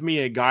 but give me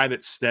a guy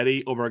that's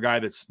steady over a guy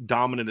that's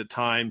dominant at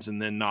times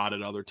and then not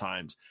at other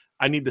times.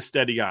 I need the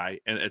steady guy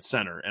at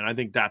center, and I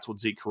think that's what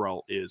Zeke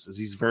Correll is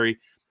he's very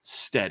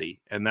steady,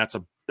 and that's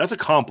a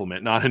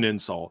compliment, not an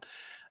insult.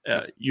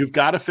 You've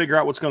got to figure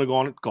out what's going to go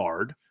on at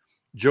guard.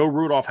 Joe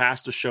Rudolph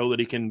has to show that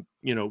he can,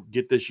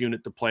 get this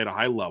unit to play at a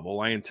high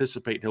level. I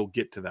anticipate he'll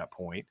get to that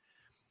point.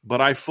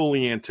 but I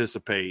fully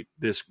anticipate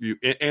this,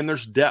 and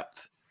there's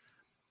depth.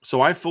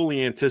 So I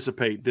fully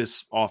anticipate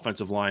this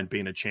offensive line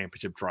being a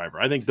championship driver.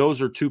 I think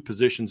those are two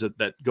positions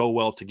that go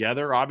well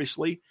together,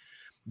 obviously,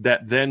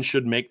 that then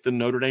should make the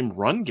Notre Dame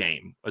run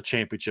game a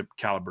championship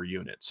caliber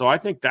unit. So I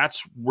think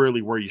that's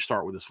really where you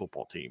start with this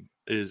football team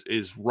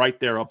is right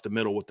there up the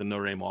middle with the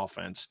Notre Dame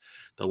offense.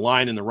 The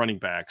line and the running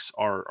backs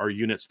are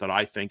units that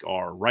I think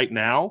are right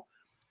now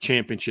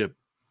championship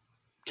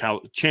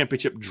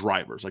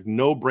drivers, like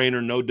no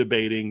brainer, no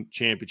debating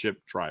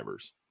championship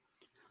drivers.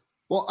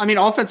 Well, I mean,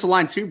 offensive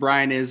line too,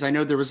 Brian, I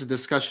know there was a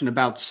discussion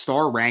about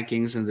star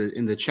rankings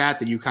in the chat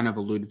that you kind of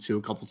alluded to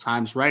a couple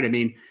times, right? I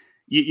mean,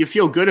 you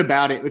feel good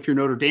about it if you're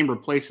Notre Dame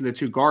replacing the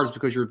two guards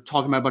because you're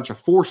talking about a bunch of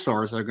 4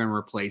 stars that are going to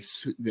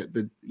replace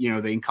the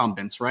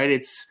incumbents, right?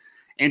 It's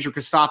Andrew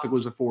Kostofik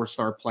was a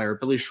 4-star player.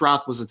 Billy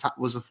Schroth was a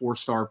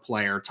 4-star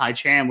player. Ty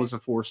Chan was a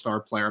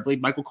 4-star player. I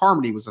believe Michael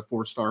Carmody was a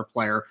 4-star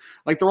player.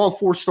 Like they're all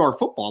 4-star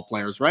football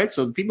players, right?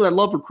 So the people that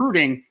love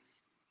recruiting,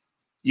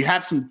 you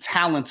have some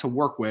talent to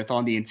work with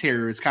on the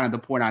interior is kind of the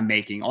point I'm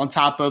making. On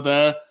top of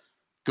a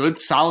good,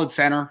 solid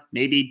center,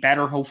 maybe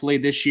better, hopefully,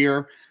 this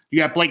year. You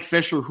got Blake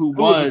Fisher, who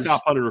was a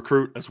top 100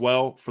 recruit as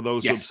well for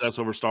those who obsess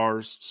over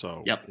stars.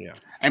 So, yep. Yeah.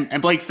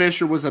 And Blake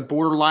Fisher was a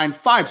borderline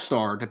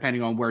 5-star,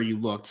 depending on where you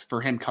looked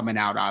for him coming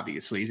out,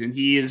 obviously. And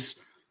he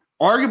is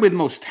arguably the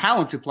most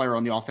talented player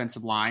on the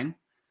offensive line.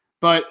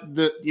 But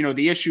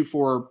the issue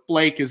for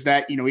Blake is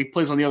that, he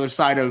plays on the other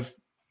side of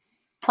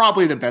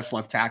probably the best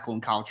left tackle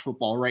in college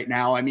football right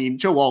now. I mean,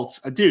 Joe Alt's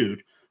a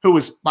dude who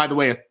was, by the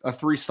way, a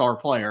 3-star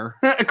player,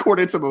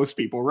 according to most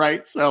people,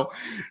 right? So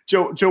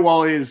Joe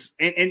Alt is,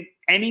 and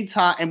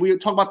anytime, and we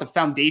talk about the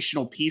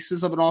foundational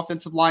pieces of an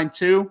offensive line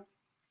too,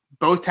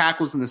 both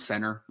tackles in the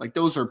center, like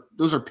those are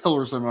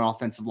pillars of an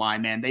offensive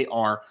line, man. They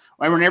are.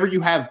 Whenever you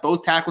have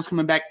both tackles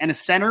coming back and a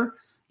center,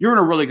 you're in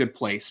a really good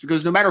place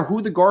because no matter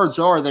who the guards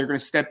are, they're going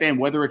to step in,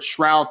 whether it's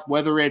Schroth,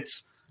 whether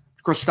it's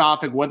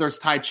Kostofik, whether it's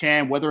Ty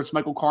Chan, whether it's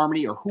Michael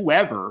Carmody or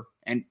whoever,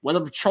 and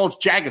whether it's Charles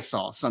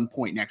Jagasaw at some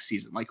point next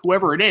season, like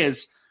whoever it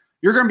is,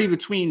 you're going to be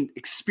between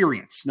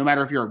experience, no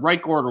matter if you're a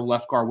right guard or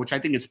left guard, which I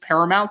think is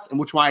paramount and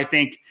why I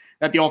think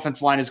that the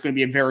offensive line is going to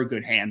be in very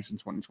good hands in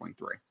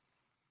 2023.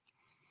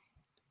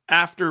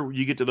 After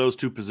you get to those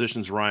two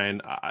positions,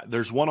 Ryan,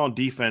 there's one on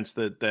defense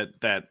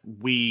that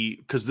we,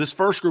 because this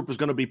first group is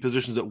going to be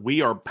positions that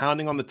we are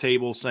pounding on the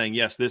table saying,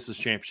 yes, this is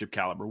championship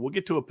caliber. We'll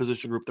get to a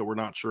position group that we're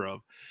not sure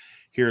of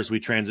here as we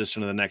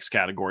transition to the next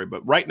category.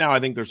 But right now, I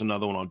think there's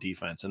another one on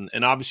defense.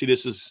 And obviously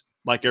this is,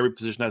 like every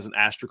position has an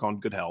asterisk on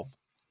good health.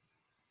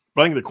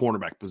 But I think the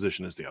cornerback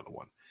position is the other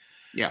one.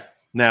 Yeah.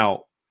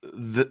 Now,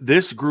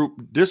 this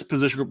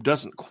position group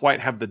doesn't quite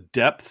have the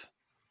depth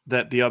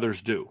that the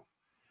others do.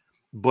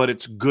 But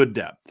it's good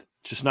depth,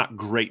 just not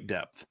great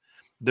depth.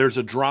 There's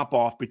a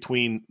drop-off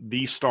between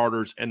these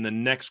starters and the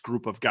next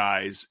group of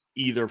guys,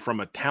 either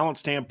from a talent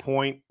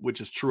standpoint,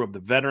 which is true of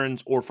the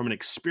veterans, or from an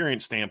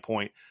experience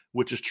standpoint,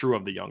 which is true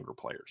of the younger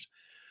players.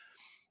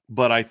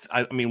 But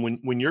I mean,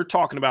 when you're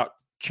talking about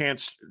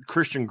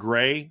Christian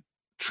Gray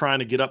trying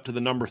to get up to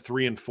the number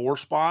 3 and 4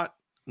 spot,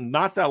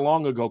 not that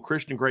long ago,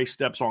 Christian Gray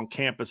steps on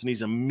campus and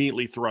he's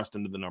immediately thrust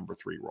into the number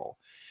 3 role.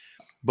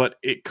 But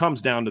it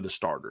comes down to the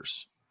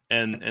starters.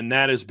 And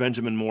that is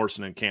Benjamin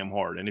Morrison and Cam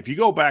Hart. And if you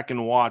go back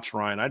and watch,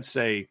 Ryan, I'd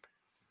say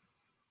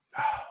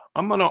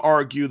I'm going to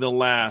argue the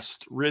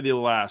last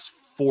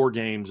 4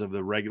 games of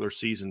the regular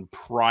season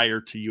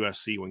prior to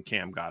USC when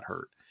Cam got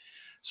hurt.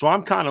 So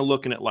I'm kind of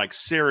looking at like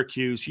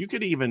Syracuse. You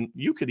could even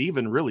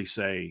really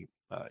say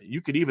you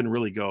could even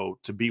really go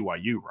to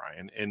BYU,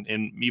 Ryan,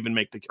 and even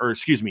make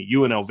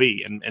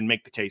UNLV and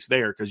make the case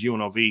there because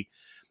UNLV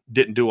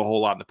didn't do a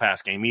whole lot in the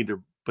pass game either.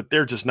 But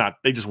they just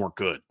weren't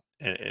good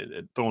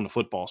at throwing the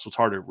football, so it's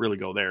hard to really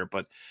go there.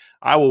 But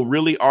I will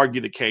really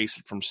argue the case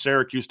from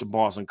Syracuse to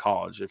Boston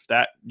College. If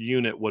that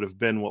unit would have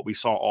been what we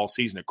saw all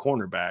season at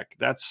cornerback,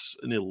 that's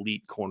an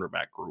elite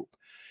cornerback group.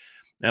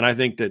 And I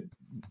think that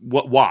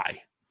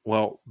why?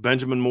 Well,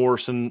 Benjamin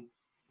Morrison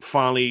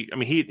finally, I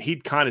mean,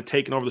 he'd kind of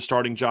taken over the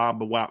starting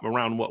job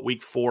around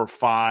week 4 or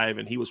 5,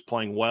 and he was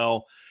playing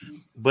well.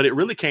 But it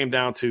really came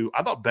down to,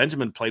 I thought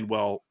Benjamin played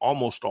well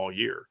almost all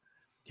year.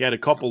 He had a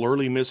couple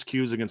early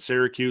miscues against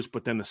Syracuse,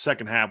 but then the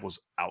second half was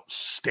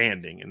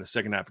outstanding in the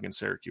second half against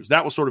Syracuse.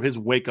 That was sort of his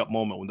wake-up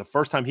moment when the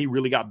first time he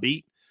really got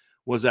beat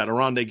was that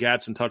Aronde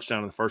Gadsden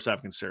touchdown in the first half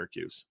against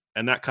Syracuse.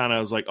 And that kind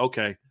of was like,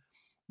 okay,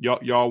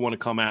 y'all want to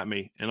come at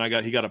me. And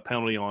he got a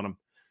penalty on him.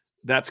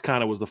 That's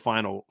kind of was the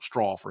final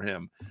straw for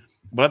him.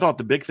 But I thought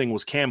the big thing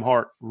was Cam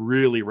Hart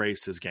really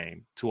raised his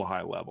game to a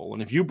high level.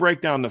 And if you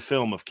break down the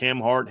film of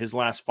Cam Hart, his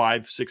last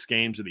 5-6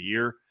 games of the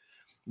year,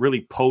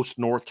 really post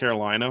North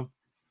Carolina,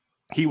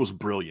 he was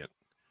brilliant.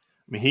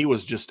 I mean, he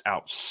was just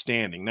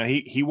outstanding. Now,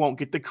 he won't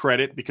get the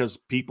credit because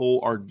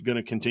people are going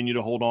to continue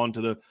to hold on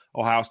to the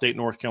Ohio State,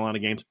 North Carolina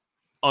games.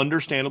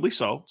 Understandably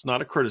so. It's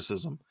not a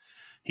criticism.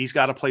 He's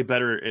got to play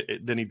better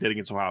than he did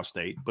against Ohio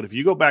State. But if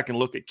you go back and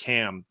look at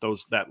Cam,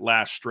 that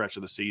last stretch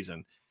of the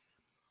season,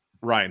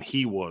 Ryan,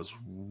 he was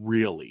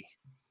really,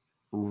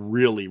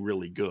 really,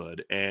 really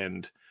good.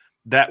 And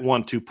that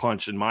 1-2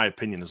 punch, in my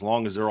opinion, as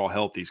long as they're all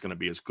healthy, is going to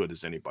be as good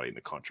as anybody in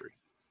the country.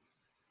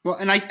 Well,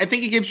 and I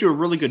think it gives you a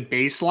really good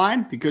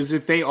baseline, because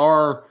if they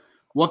are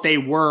what they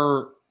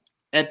were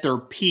at their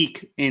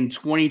peak in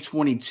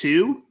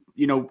 2022,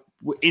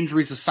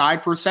 injuries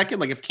aside for a second,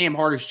 like if Cam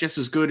Hart is just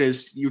as good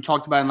as you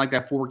talked about in like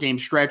that 4-game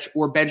stretch,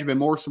 or Benjamin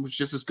Morrison was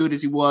just as good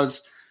as he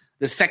was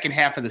the second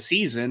half of the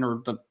season,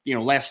 or the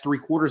last 3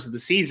 quarters of the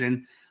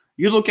season,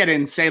 you look at it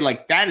and say,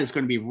 like, that is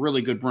going to be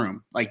really good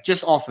room, like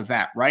just off of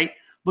that, right?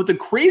 But the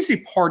crazy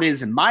part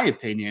is, in my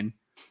opinion,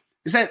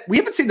 is that we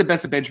haven't seen the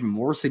best of Benjamin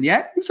Morrison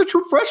yet. He was a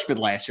true freshman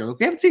last year. Like,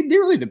 we haven't seen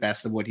nearly the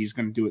best of what he's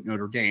going to do at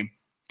Notre Dame.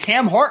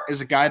 Cam Hart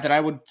is a guy that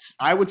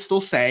I would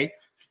still say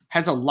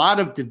has a lot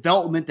of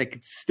development that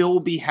could still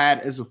be had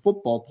as a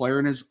football player,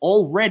 and is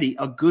already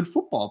a good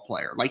football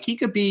player. Like, he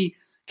could be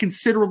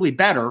considerably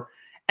better.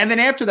 And then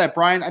after that,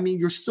 Brian, I mean,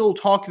 you're still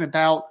talking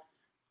about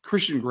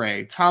Christian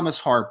Gray, Thomas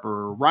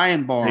Harper,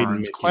 Ryan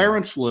Barnes,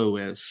 Clarence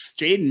Lewis,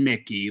 Jaden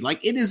Mickey.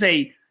 Like, it is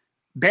a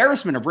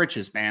embarrassment of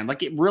riches, man.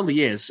 Like, it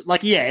really is.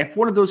 Like, yeah, if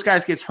one of those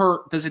guys gets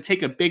hurt, does it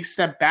take a big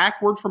step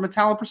backward from a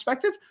talent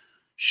perspective?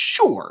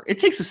 Sure, it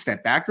takes a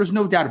step back. There's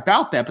no doubt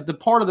about that. But the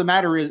fact of the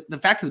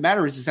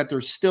matter is that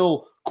there's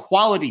still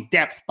quality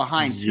depth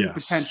behind two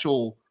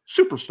potential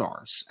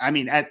superstars. I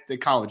mean, at the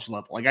college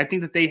level. Like, I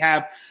think that they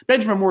have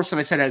Benjamin Morrison,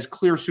 I said, has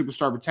clear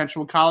superstar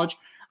potential in college.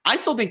 I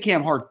still think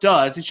Cam Hart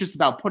does. It's just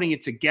about putting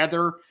it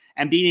together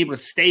and being able to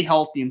stay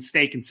healthy and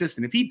stay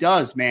consistent. If he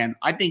does, man,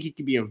 I think he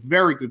could be a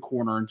very good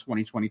corner in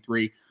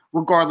 2023.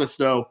 Regardless,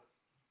 though,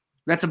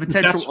 that's a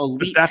potential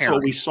elite. That's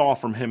what we saw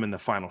from him in the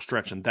final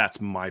stretch, and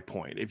that's my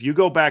point. If you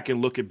go back and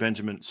look at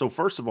Benjamin, so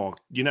first of all,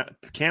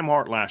 Cam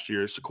Hart last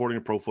year, according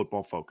to Pro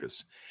Football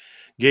Focus,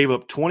 gave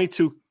up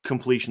 22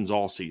 completions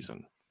all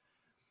season.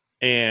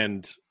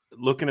 And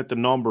looking at the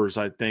numbers,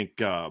 I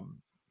think I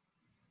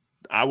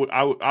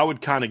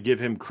would kind of give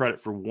him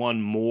credit for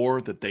one more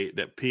that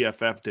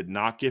PFF did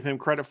not give him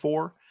credit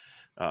for.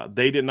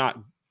 They did not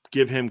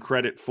give him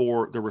credit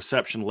for the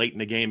reception late in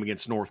the game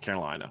against North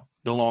Carolina,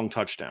 the long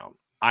touchdown.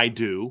 I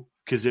do,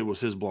 because it was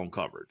his blown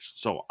coverage.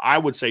 So I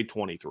would say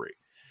 23.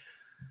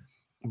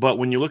 But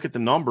when you look at the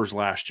numbers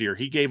last year,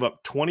 he gave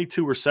up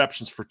 22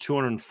 receptions for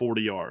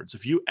 240 yards.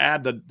 If you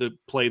add the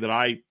play that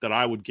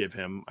I would give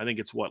him, I think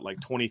it's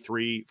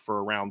 23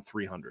 for around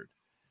 300.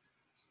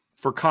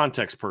 For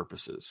context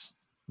purposes,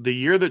 the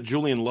year that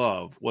Julian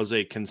Love was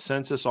a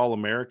consensus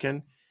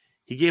All-American,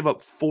 he gave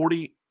up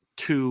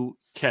 42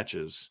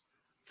 catches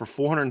for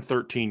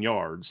 413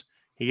 yards.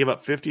 He gave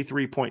up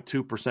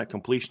 53.2%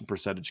 completion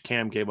percentage.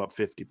 Cam gave up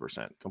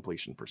 50%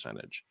 completion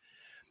percentage.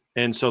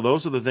 And so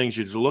those are the things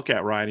you look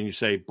at, Ryan, and you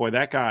say, boy,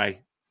 that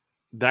guy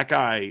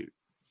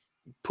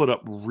put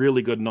up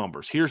really good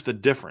numbers. Here's the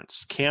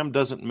difference. Cam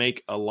doesn't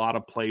make a lot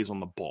of plays on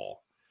the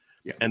ball.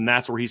 Yeah. And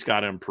that's where he's got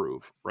to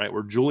improve, right?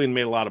 Where Julian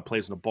made a lot of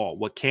plays on the ball.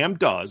 What Cam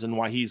does, and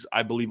why he's,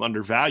 I believe,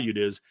 undervalued,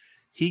 is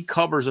he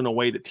covers in a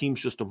way that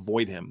teams just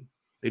avoid him.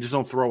 They just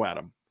don't throw at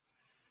him.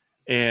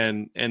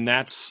 And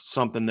that's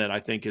something that I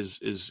think is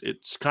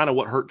it's kind of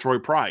what hurt Troy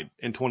Pride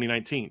in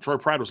 2019. Troy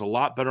Pride was a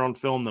lot better on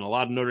film than a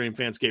lot of Notre Dame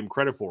fans gave him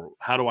credit for.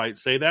 How do I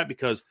say that?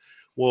 Because,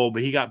 but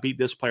he got beat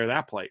this play or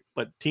that play.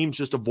 But teams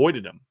just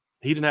avoided him.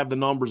 He didn't have the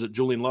numbers that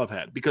Julian Love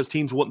had, because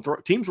teams wouldn't throw.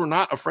 Teams were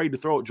not afraid to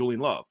throw at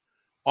Julian Love.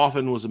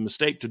 Often was a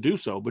mistake to do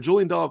so, but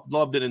Julian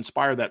Love didn't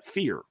inspire that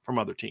fear from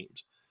other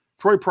teams.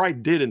 Troy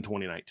Pride did in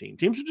 2019.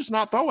 Teams would just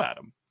not throw at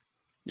him.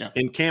 Yeah.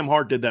 And Cam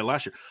Hart did that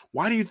last year.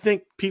 Why do you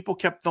think people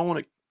kept throwing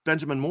at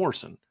Benjamin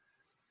Morrison?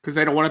 Because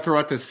they don't want to throw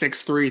out the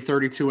 6'3",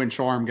 32-inch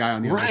arm guy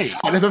on the other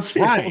side of the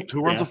field. Right,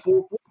 who runs a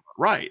full court,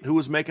 right, who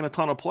was making a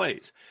ton of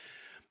plays.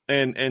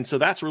 And so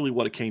that's really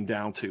what it came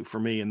down to for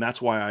me, and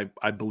that's why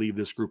I believe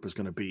this group is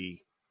going to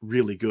be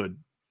really good.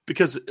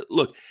 Because,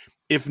 look,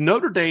 if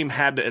Notre Dame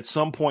had to, at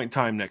some point in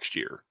time next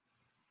year,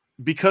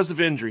 because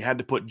of injury, had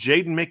to put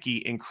Jaden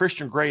Mickey and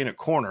Christian Gray in a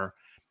corner,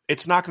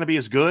 it's not going to be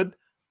as good.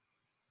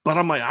 But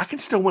I'm like, I can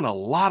still win a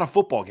lot of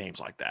football games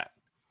like that.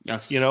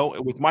 Yes.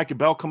 With Micah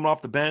Bell coming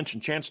off the bench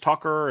and Chance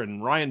Tucker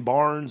and Ryan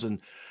Barnes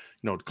and,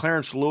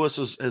 Clarence Lewis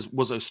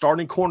was a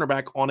starting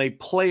cornerback on a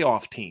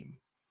playoff team,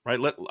 right?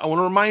 I want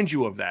to remind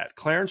you of that.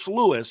 Clarence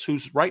Lewis,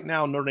 who's right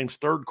now Notre Dame's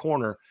third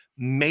corner,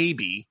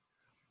 maybe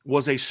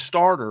was a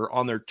starter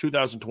on their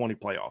 2020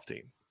 playoff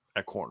team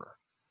at corner.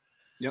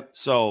 Yep.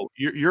 So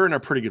you're in a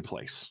pretty good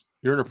place.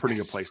 You're in a pretty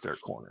good place there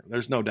at corner.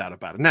 There's no doubt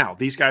about it. Now,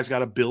 these guys got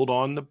to build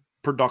on the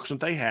production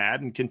they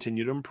had and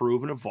continue to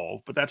improve and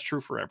evolve, but that's true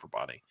for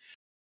everybody.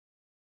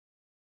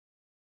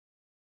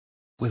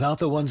 Without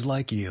the ones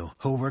like you,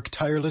 who work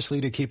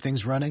tirelessly to keep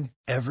things running,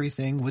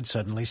 everything would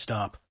suddenly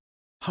stop.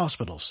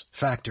 Hospitals,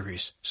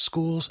 factories,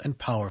 schools, and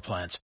power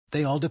plants,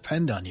 they all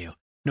depend on you.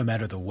 No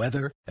matter the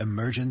weather,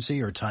 emergency,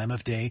 or time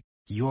of day,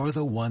 you're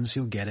the ones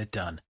who get it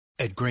done.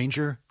 At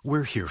Grainger,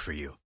 we're here for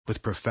you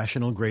with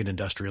professional-grade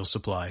industrial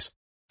supplies.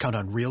 Count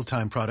on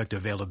real-time product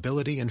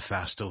availability and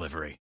fast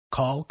delivery.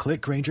 Call,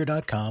 click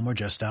Grainger.com, or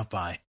just stop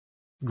by.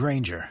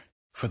 Grainger,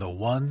 for the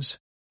ones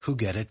who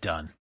get it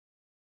done.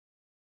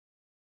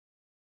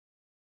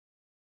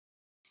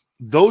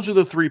 those are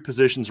the three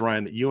positions,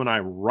 Ryan, that you and I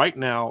right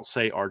now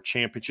say are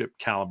championship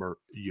caliber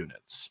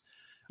units.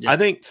 Yeah. I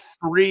think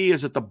 3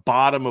 is at the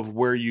bottom of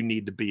where you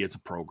need to be as a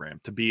program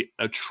to be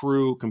a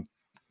true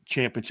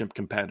championship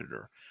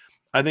competitor.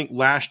 I think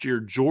last year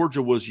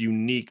Georgia was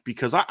unique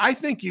because I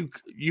think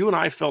you and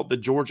I felt that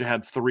Georgia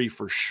had 3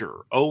 for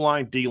sure: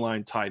 O-line,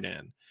 D-line, tight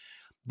end.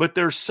 But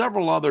there's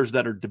several others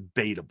that are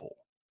debatable.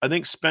 I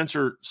think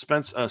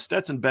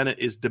Stetson Bennett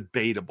is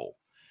debatable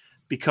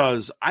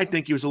because I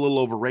think he was a little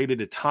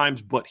overrated at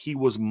times, but he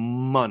was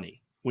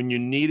money. When you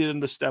needed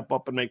him to step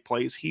up and make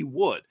plays, he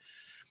would.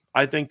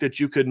 I think that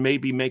you could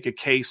maybe make a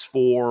case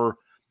for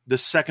the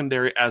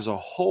secondary as a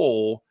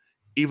whole,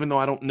 even though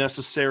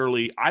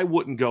I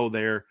wouldn't go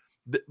there.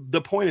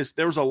 The point is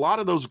there's a lot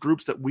of those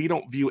groups that we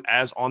don't view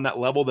as on that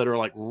level that are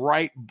like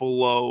right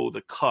below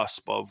the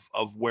cusp of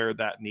where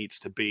that needs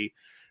to be.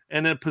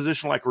 And in a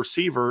position like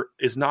receiver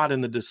is not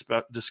in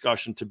the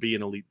discussion to be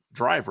an elite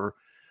driver,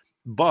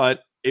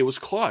 but it was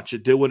clutch.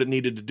 It did what it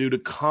needed to do to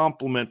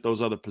complement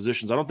those other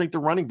positions. I don't think the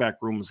running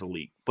back room is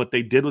elite, but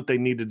they did what they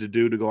needed to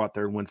do to go out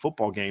there and win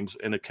football games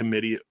in a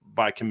committee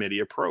by committee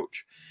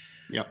approach.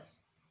 Yep.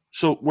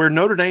 So where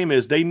Notre Dame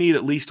is, they need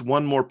at least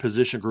one more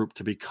position group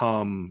to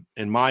become,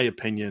 in my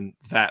opinion,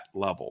 that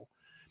level.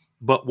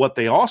 But what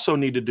they also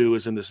need to do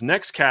is in this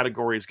next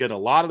category is get a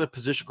lot of the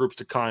position groups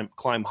to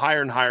climb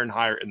higher and higher and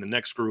higher in the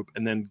next group,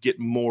 and then get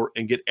more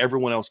and get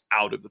everyone else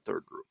out of the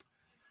third group.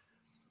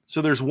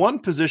 So there's one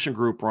position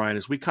group, Ryan,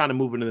 as we kind of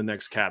move into the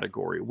next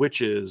category,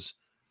 which is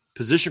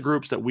position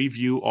groups that we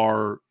view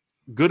are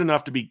good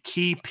enough to be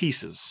key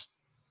pieces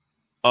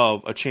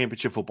of a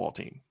championship football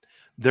team.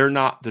 They're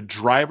not the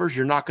drivers.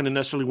 You're not going to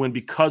necessarily win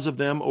because of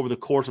them over the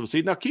course of a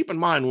season. Now, keep in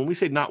mind, when we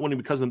say not winning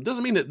because of them,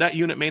 doesn't mean that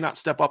unit may not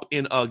step up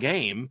in a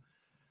game.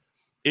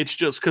 It's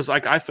just because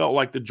I felt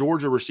like the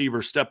Georgia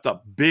receivers stepped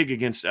up big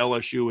against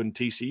LSU and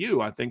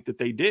TCU. I think that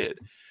they did.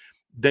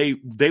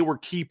 They were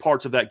key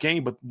parts of that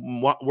game, but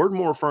we're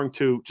more referring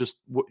to just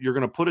you're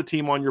going to put a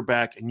team on your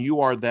back, and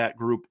you are that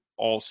group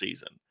all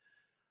season.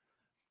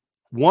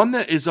 One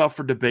that is up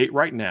for debate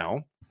right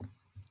now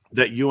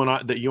that you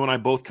and I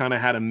both kind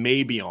of had a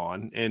maybe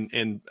on,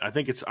 and I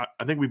think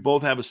we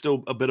both have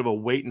still a bit of a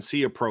wait and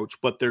see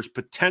approach, but there's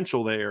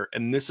potential there,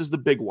 and this is the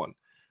big one.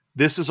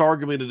 This is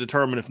arguably to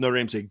determine if Notre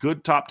Dame's a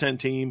good top 10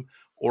 team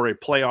or a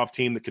playoff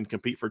team that can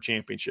compete for a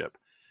championship.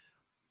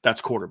 That's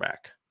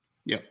quarterback.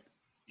 Yep.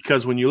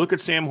 Because when you look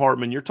at Sam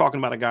Hartman, you're talking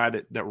about a guy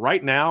that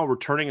right now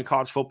returning in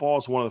college football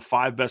is one of the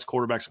 5 best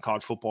quarterbacks in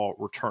college football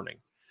returning.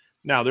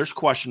 Now there's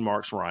question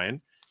marks,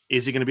 Ryan.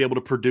 Is he going to be able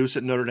to produce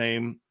at Notre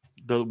Dame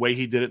the way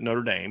he did at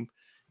Notre Dame?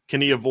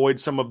 Can he avoid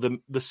some of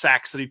the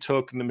sacks that he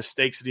took and the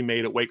mistakes that he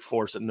made at Wake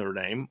Forest at Notre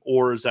Dame?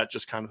 Or is that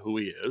just kind of who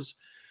he is?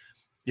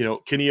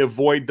 Can he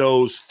avoid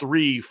those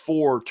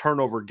 3-4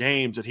 turnover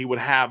games that he would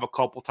have a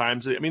couple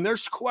times? I mean,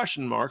 there's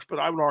question marks, but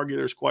I would argue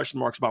there's question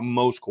marks about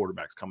most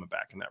quarterbacks coming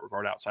back in that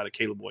regard outside of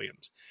Caleb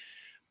Williams.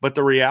 But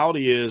the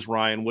reality is,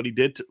 Ryan, what he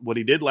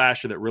did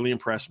last year that really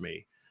impressed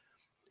me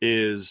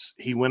is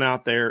he went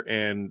out there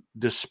and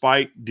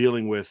despite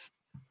dealing with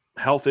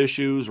health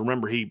issues,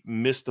 remember he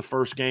missed the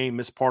first game,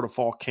 missed part of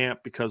fall camp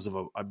because of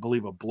I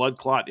believe a blood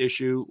clot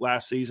issue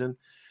last season.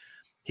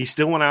 He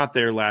still went out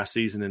there last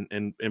season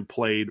and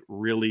played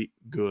really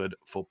good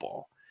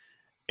football.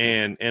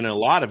 And in a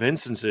lot of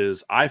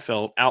instances, I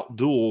felt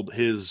outdueled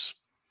his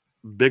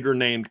bigger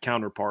named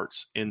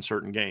counterparts in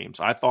certain games.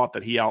 I thought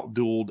that he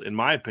outdueled, in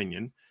my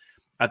opinion,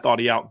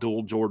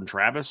 Jordan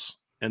Travis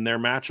in their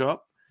matchup.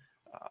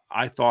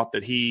 I thought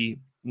that he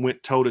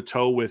went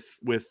toe-to-toe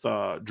with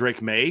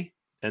Drake May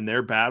in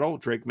their battle.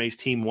 Drake May's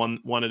team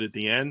won it at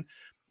the end.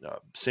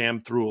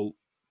 Sam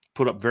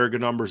put up very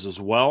good numbers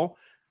as well.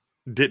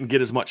 Didn't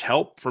get as much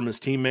help from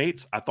his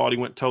teammates. I thought he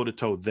went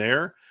toe-to-toe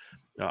there.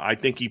 I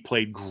think he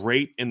played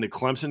great in the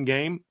Clemson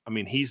game. I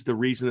mean, he's the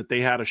reason that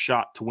they had a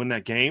shot to win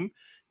that game.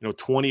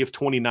 20 of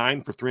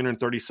 29 for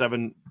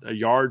 337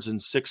 yards and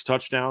 6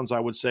 touchdowns, I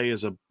would say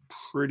is a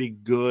pretty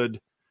good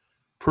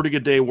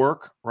day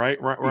work,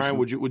 right? Ryan,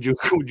 would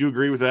you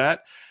agree with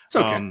that? It's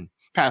okay.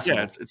 Passable.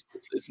 Yeah,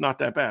 it's not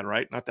that bad,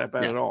 right? Not that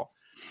bad at all.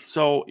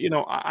 So,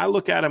 I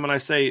look at him and I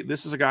say,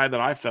 this is a guy that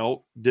I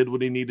felt did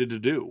what he needed to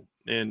do.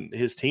 And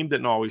his team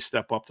didn't always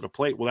step up to the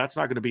plate. Well, that's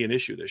not going to be an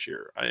issue this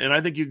year. And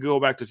I think you go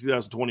back to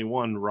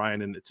 2021,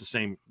 Ryan, and it's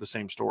the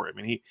same story. I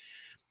mean,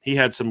 he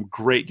had some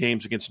great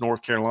games against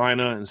North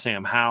Carolina and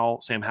Sam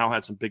Howell. Sam Howell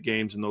had some big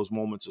games in those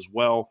moments as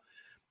well.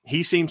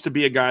 He seems to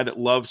be a guy that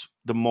loves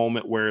the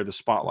moment where the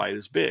spotlight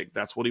is big.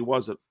 That's what he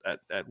was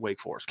at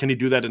Wake Forest. Can he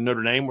do that at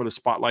Notre Dame where the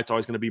spotlight's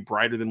always going to be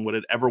brighter than what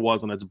it ever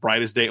was on its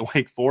brightest day at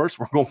Wake Forest?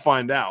 We're going to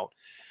find out.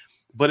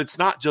 But it's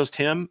not just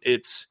him.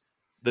 It's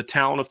the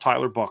talent of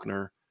Tyler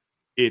Buchner.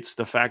 It's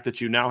the fact that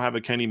you now have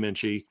a Kenny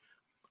Minchie.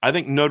 I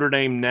think Notre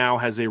Dame now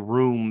has a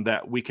room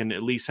that we can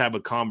at least have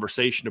a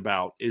conversation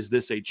about. Is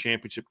this a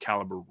championship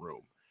caliber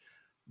room?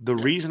 The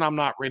reason I'm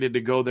not ready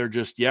to go there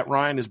just yet,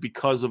 Ryan, is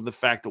because of the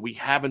fact that we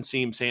haven't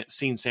seen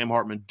Sam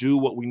Hartman do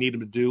what we need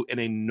him to do in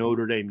a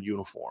Notre Dame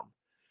uniform.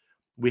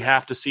 We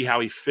have to see how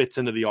he fits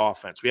into the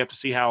offense. We have to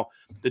see how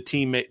the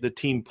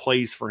team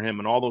plays for him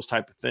and all those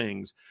type of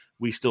things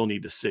we still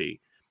need to see.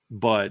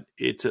 But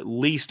it's at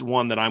least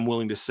one that I'm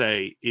willing to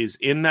say is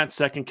in that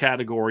second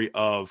category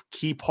of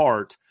key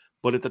part,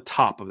 but at the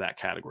top of that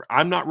category.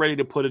 I'm not ready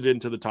to put it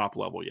into the top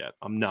level yet.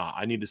 I'm not.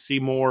 I need to see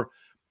more,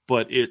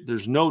 but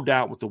there's no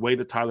doubt with the way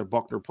that Tyler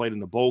Buchner played in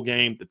the bowl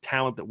game, the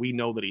talent that we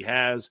know that he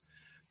has,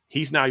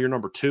 he's now your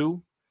number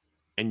 2,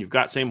 and you've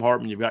got Sam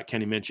Hartman, you've got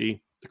Kenny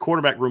Minchey. The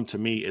quarterback room to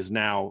me is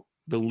now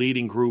the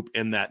leading group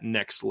in that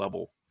next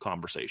level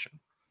conversation.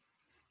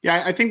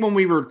 Yeah, I think when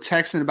we were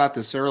texting about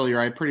this earlier,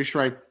 I'm pretty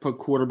sure I put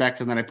quarterback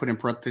and then I put in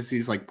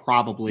parentheses like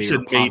probably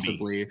or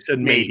possibly. You said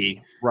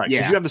maybe. Right.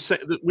 Yeah. Because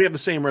we have the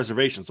same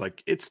reservations.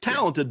 Like, it's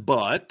talented,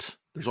 but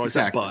there's always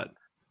that but.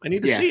 I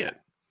need to see it.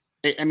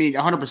 I mean,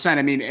 100%.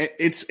 I mean,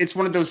 it's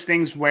one of those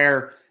things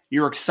where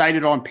you're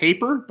excited on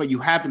paper, but you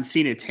haven't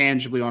seen it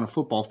tangibly on a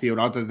football field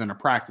other than a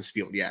practice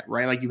field yet,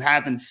 right? Like, you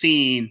haven't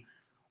seen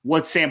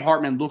what Sam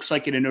Hartman looks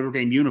like in a Notre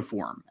Dame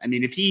uniform. I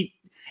mean, if he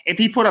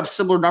put up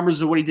similar numbers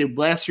to what he did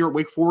last year at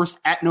Wake Forest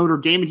at Notre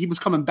Dame and he was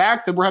coming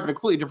back, then we're having a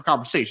completely different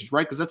conversation,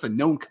 right? Because that's a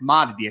known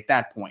commodity at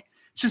that point.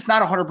 It's just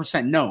not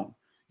 100% known.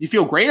 You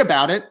feel great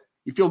about it.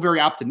 You feel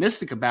very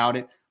optimistic about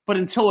it. But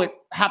until it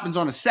happens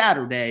on a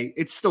Saturday,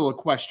 it's still a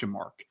question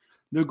mark.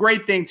 The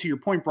great thing, to your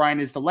point, Brian,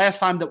 is the last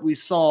time that we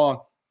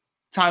saw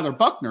Tyler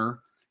Buchner,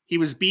 he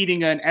was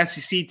beating an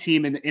SEC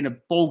team in a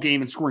bowl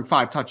game and scoring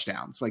 5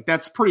 touchdowns. Like,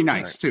 that's pretty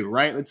nice too,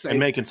 right? And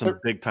making some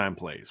big time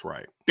plays,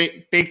 right?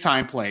 Big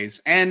time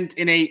plays. And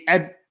in a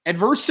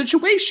adverse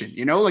situation,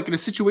 like in a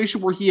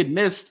situation where he had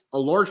missed a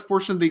large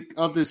portion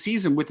of the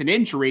season with an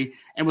injury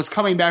and was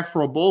coming back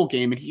for a bowl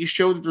game, and he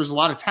showed that there's a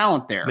lot of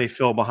talent there. They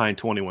fell behind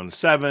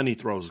 21-7. He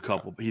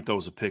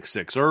throws a pick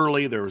 6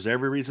 early. There was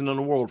every reason in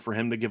the world for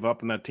him to give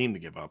up and that team to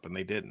give up, and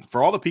they didn't.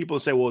 For all the people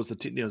that say, well, is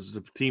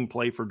the team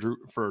play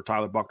for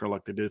Tyler Buchner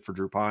like they did for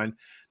Drew Pine?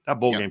 That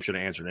bowl game should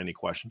have answered any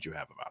questions you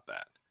have about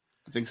that.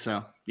 I think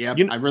so. Yeah,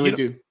 I really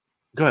do.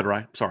 Go ahead,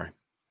 Ryan. Sorry.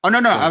 Oh, no.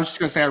 I was just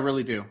going to say I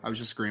really do. I was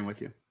just agreeing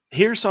with you.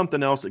 Here's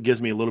something else that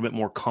gives me a little bit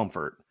more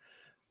comfort,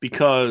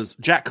 because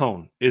Jack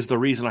Cohn is the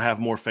reason I have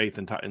more faith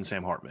in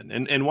Sam Hartman.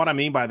 And what I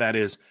mean by that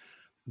is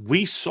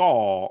we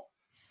saw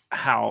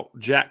how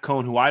Jack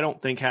Cohn, who I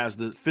don't think has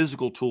the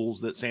physical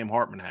tools that Sam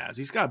Hartman has,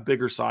 he's got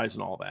bigger size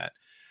and all that,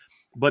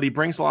 but he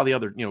brings a lot of the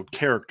other,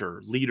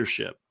 character,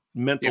 leadership,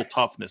 mental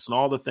toughness, and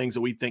all the things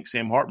that we think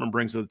Sam Hartman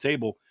brings to the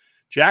table.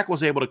 Jack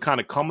was able to kind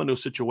of come into a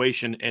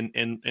situation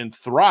and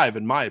thrive,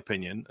 in my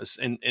opinion,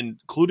 and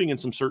including in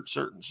some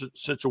certain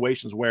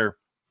situations where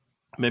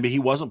maybe he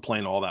wasn't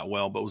playing all that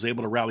well, but was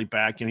able to rally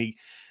back. And he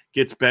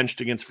gets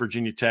benched against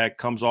Virginia Tech,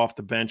 comes off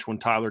the bench when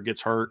Tyler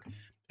gets hurt,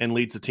 and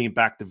leads the team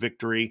back to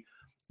victory.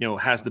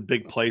 Has the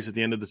big plays at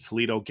the end of the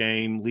Toledo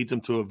game, leads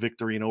them to a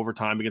victory in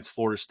overtime against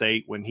Florida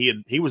State when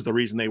he was the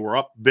reason they were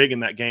up big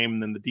in that game,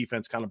 and then the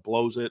defense kind of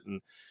blows it.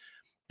 And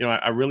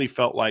I really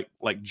felt like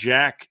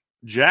Jack's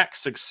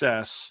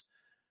success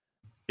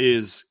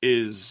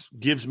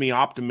gives me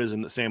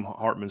optimism that Sam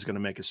Hartman's going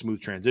to make a smooth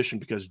transition,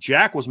 because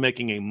Jack was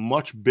making a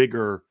much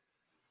bigger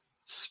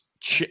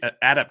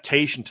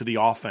adaptation to the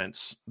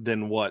offense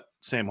than what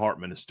Sam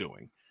Hartman is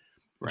doing.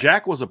 Right.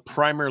 Jack was a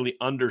primarily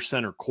under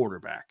center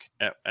quarterback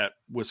at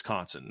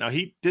Wisconsin. Now,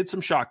 he did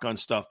some shotgun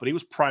stuff, but he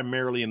was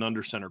primarily an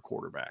under center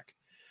quarterback.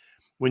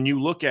 When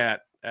you look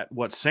at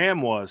what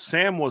Sam was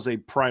a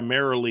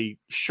primarily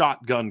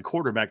shotgun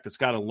quarterback that's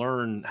got to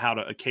learn how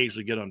to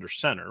occasionally get under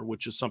center,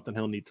 which is something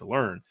he'll need to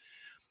learn.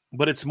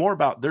 But it's more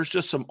about, there's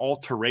just some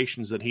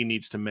alterations that he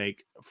needs to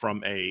make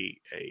from a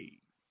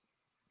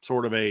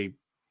sort of a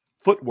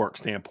footwork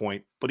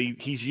standpoint, but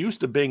he's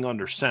used to being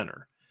under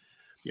center.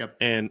 Yep.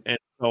 Being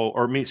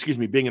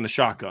in the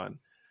shotgun.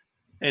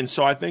 And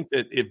so I think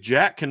that if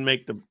Jack can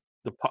make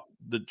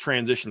the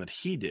transition that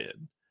he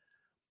did,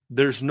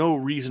 there's no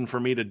reason for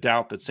me to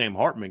doubt that Sam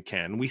Hartman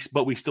can.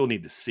 But we still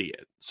need to see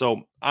it.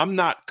 So I'm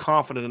not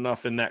confident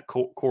enough in that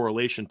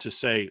correlation to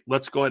say,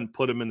 let's go ahead and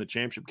put him in the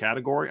championship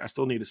category. I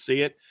still need to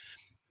see it.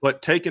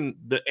 But taking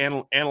the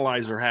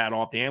analyst hat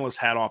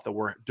off that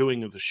we're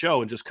doing of the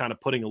show, and just kind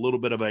of putting a little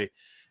bit of a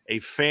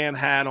fan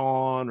hat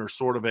on, or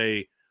sort of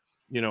a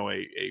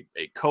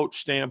coach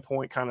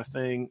standpoint kind of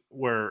thing,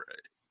 where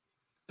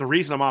the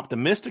reason I'm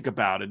optimistic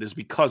about it is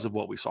because of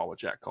what we saw with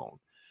Jack Cohn.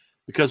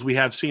 Because we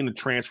have seen a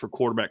transfer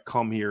quarterback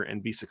come here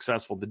and be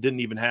successful that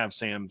didn't even have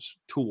Sam's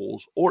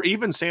tools or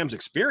even Sam's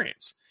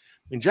experience.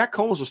 I mean, Jack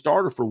Cohn was a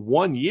starter for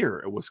 1 year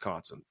at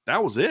Wisconsin.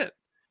 That was it.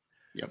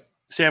 Yep.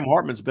 Sam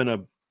Hartman's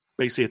been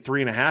basically a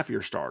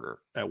 3.5-year starter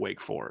at Wake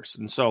Forest.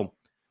 And so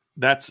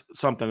that's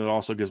something that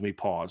also gives me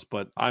pause.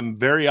 But I'm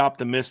very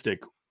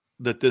optimistic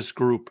that this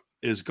group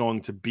is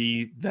going to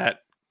be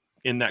that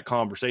in that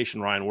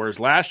conversation, Ryan. Whereas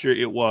last year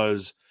it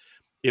was,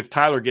 if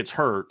Tyler gets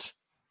hurt,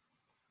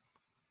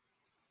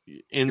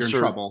 you're in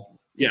trouble.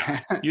 Yeah.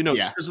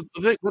 Yeah.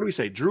 What do we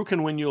say? Drew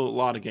can win you a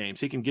lot of games.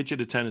 He can get you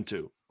to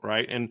 10-2,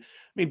 right? And I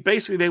mean,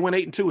 basically they went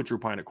 8-2 with Drew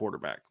Pine at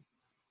quarterback.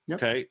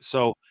 Yep. Okay.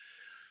 So,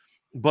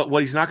 but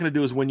what he's not going to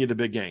do is win you the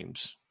big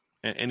games.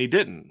 And he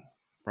didn't.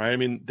 right? I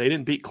mean, they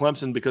didn't beat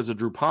Clemson because of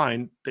Drew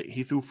Pine.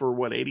 He threw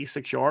for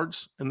 86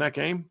 yards in that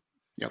game.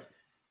 Yep.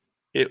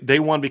 They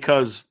won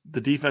because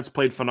the defense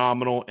played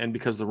phenomenal and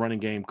because the running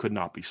game could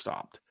not be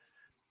stopped.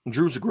 And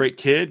Drew's a great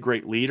kid,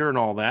 great leader and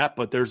all that,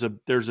 but there's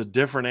a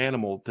different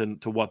animal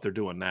to what they're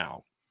doing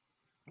now.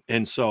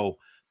 And so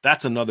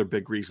that's another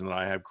big reason that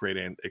I have great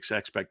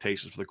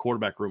expectations for the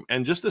quarterback room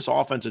and just this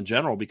offense in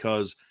general,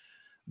 because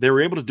they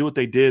were able to do what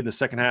they did in the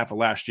second half of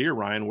last year,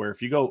 Ryan, where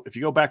if you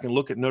go back and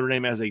look at Notre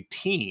Dame as a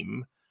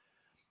team,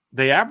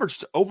 they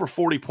averaged over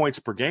 40 points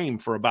per game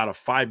for about a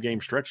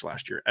 5-game stretch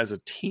last year as a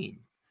team.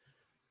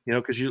 You know,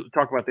 because you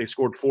talk about they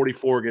scored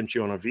 44 against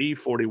UNLV,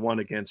 41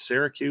 against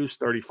Syracuse,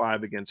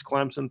 35 against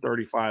Clemson,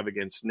 35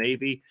 against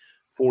Navy,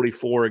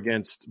 44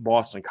 against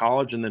Boston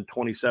College, and then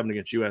 27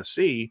 against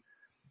USC.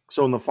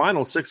 So in the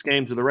final 6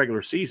 games of the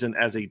regular season,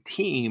 as a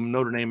team,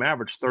 Notre Dame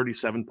averaged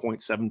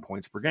 37.7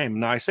 points per game.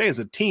 Now, I say as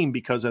a team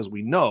because, as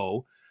we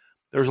know,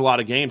 there's a lot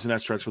of games in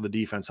that stretch where the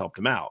defense helped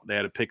them out. They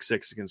had a pick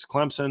 6 against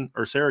Clemson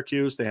or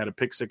Syracuse. They had a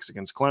pick 6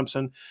 against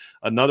Clemson.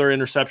 Another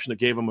interception that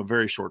gave them a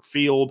very short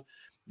field.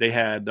 They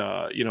had,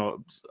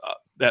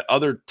 that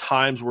other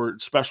times where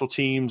special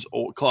teams.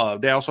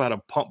 They also had a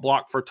pump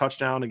block for a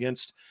touchdown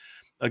against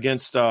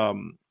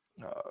Clemson.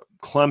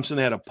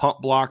 They had a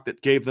pump block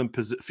that gave them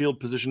field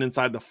position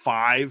inside the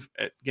 5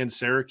 against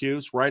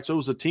Syracuse, right? So it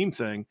was a team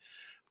thing.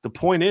 The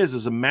point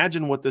is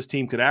imagine what this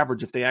team could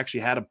average if they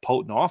actually had a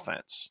potent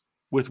offense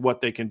with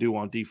what they can do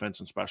on defense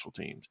and special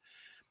teams.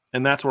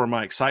 And that's where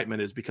my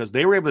excitement is, because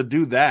they were able to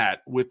do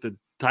that with the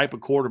type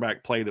of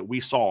quarterback play that we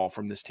saw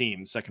from this team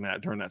in the second half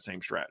during that same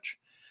stretch.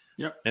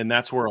 Yep. And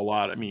that's where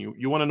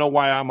you want to know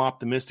why I'm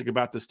optimistic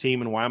about this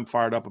team and why I'm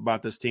fired up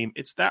about this team.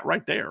 It's that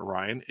right there,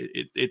 Ryan.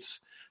 It's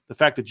the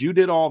fact that you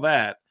did all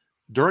that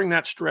during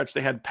that stretch.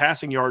 They had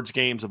passing yards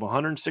games of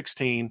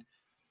 116,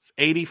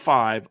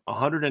 85,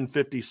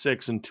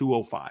 156, and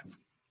 205.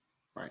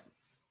 Right.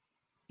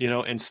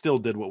 And still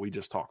did what we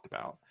just talked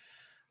about.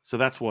 So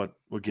that's what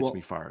gets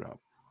me fired up.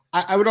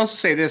 I would also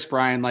say this,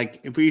 Brian, like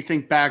if we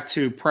think back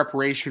to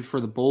preparation for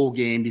the bowl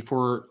game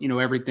before,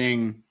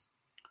 everything,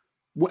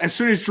 as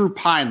soon as Drew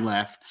Pine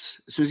left,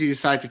 as soon as he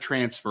decided to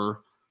transfer,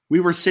 we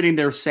were sitting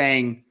there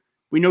saying,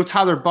 we know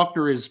Tyler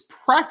Buchner is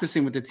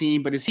practicing with the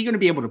team, but is he going to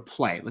be able to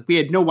play? Like we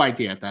had no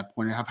idea at that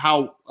point of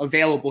how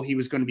available he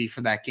was going to be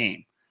for that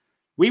game.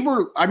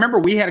 I remember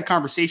we had a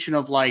conversation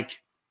of like,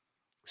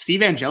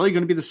 Steve Angeli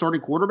going to be the starting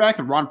quarterback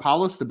and Ron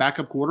Powlus the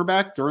backup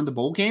quarterback during the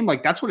bowl game?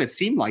 Like, that's what it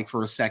seemed like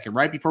for a second,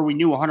 right? Before we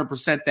knew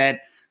 100% that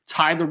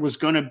Tyler was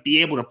going to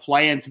be able to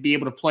play and to be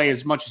able to play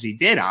as much as he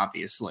did,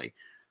 obviously.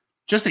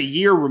 Just a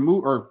year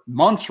removed or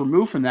months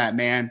removed from that,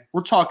 man,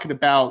 we're talking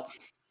about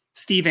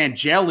Steve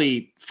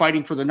Angeli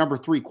fighting for the number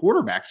 3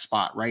 quarterback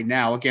spot right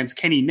now against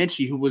Kenny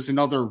Minchie, who was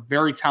another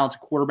very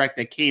talented quarterback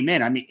that came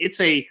in. I mean,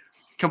 it's a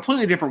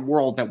completely different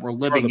world that we're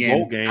living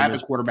in at the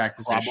quarterback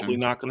position. Probably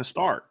not going to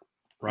start.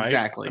 Right.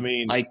 Exactly. I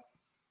mean,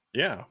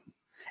 yeah.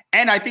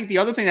 And I think the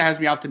other thing that has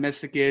me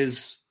optimistic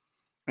is,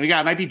 and again,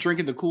 I might be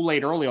drinking the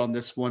Kool-Aid early on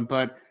this one,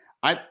 but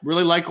I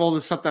really like all the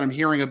stuff that I'm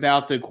hearing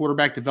about the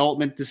quarterback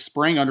development this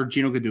spring under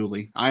Gino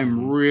Guidugli.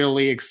 I'm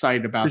really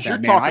excited about that. You're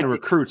talking to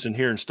recruits and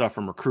hearing stuff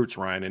from recruits,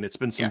 Ryan, and it's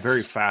been some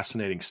very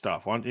fascinating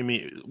stuff. I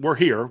mean, we're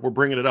here, we're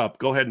bringing it up.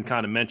 Go ahead and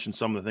kind of mention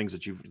some of the things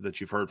that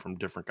you've heard from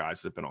different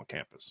guys that have been on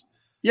campus.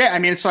 Yeah, I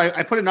mean, so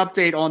I put an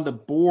update on the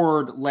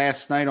board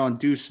last night on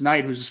Deuce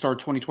Knight, who's a star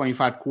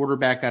 2025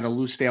 quarterback out of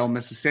Lucedale,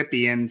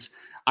 Mississippi. And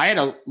I had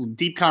a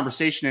deep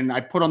conversation, and I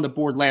put on the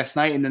board last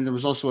night. And then there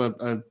was also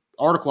a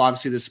article,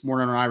 obviously, this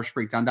morning on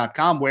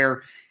irishbreakdown.com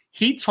where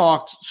he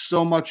talked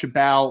so much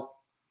about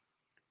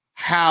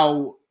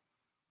how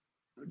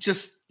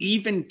just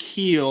even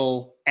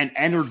keel and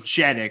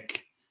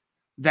energetic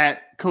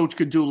that Coach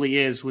Guidugli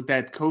is with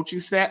that coaching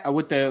staff,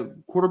 with the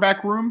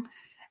quarterback room.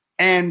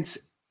 And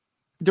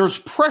there's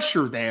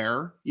pressure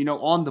there,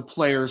 on the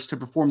players to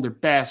perform their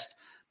best,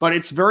 but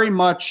it's very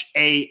much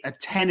a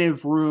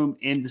attentive room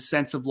in the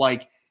sense of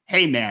like,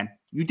 hey man,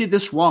 you did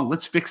this wrong.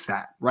 Let's fix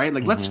that, right?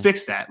 Like, let's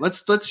fix that.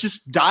 Let's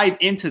just dive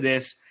into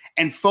this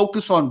and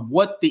focus on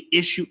what the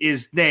issue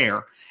is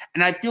there.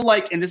 And I feel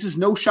like, and this is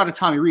no shot at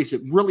Tommy Rees,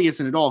 it really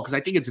isn't at all, because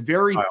I think it's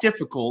very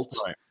difficult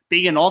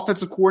being an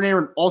offensive coordinator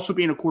and also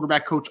being a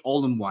quarterback coach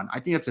all in one. I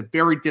think that's a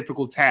very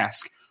difficult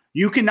task.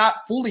 You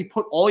cannot fully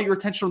put all your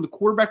attention on the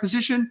quarterback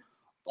position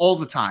all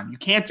the time. You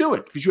can't do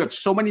it because you have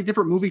so many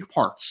different moving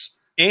parts.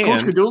 And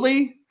Coach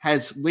Guidugli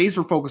has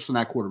laser focus on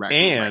that quarterback.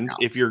 And right,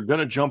 if you're going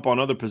to jump on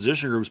other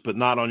position groups but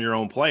not on your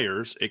own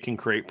players, it can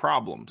create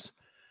problems.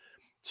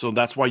 So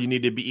that's why you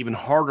need to be even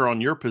harder on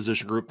your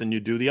position group than you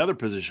do the other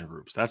position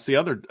groups. That's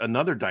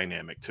another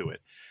dynamic to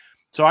it.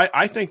 So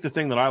I think the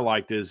thing that I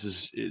liked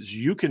is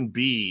you can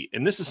be,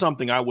 and this is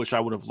something I wish I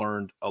would have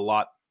learned a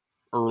lot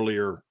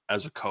earlier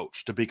as a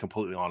coach, to be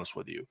completely honest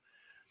with you.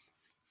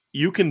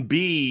 You can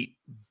be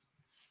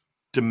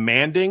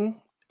demanding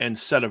and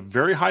set a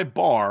very high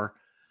bar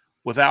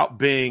without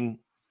being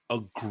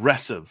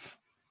aggressive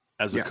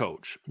as a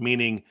coach,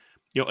 meaning,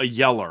 a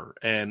yeller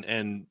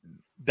and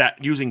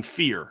that using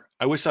fear.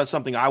 I wish that's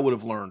something I would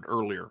have learned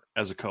earlier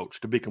as a coach,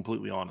 to be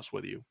completely honest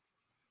with you.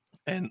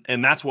 And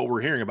that's what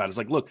we're hearing about. It's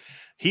like, look,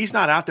 he's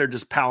not out there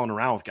just palling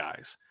around with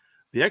guys.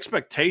 The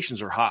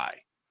expectations are high.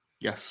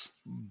 Yes.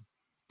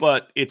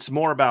 But it's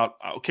more about,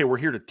 okay, we're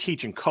here to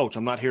teach and coach.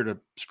 I'm not here to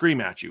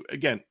scream at you.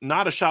 Again,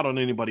 not a shot on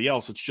anybody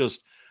else. It's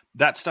just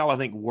that style I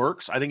think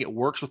works. I think it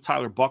works with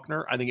Tyler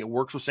Buckner. I think it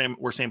works with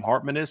where Sam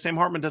Hartman is. Sam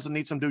Hartman doesn't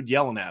need some dude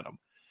yelling at him,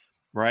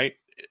 right?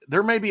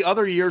 There may be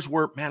other years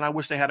where, man, I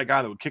wish they had a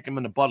guy that would kick him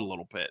in the butt a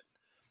little bit.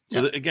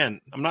 So again,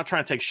 I'm not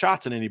trying to take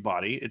shots at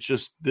anybody. It's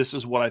just, this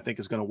is what I think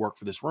is going to work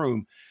for this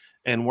room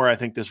and where I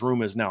think this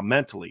room is now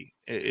mentally.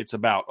 It's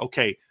about,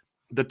 okay,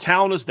 the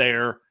talent is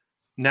there.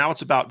 Now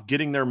it's about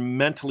getting them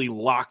mentally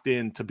locked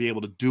in to be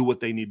able to do what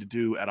they need to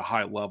do at a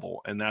high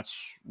level. And that's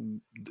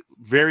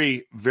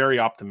very, very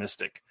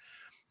optimistic.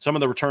 Some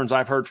of the returns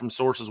I've heard from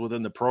sources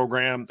within the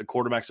program, the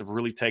quarterbacks have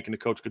really taken to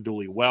Coach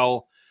Gaduli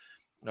well,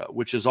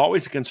 which is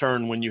always a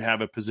concern when you have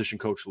a position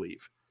coach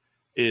leave,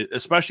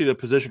 especially the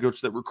position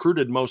coach that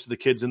recruited most of the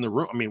kids in the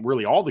room. I mean,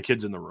 really all the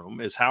kids in the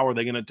room, is how are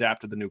they going to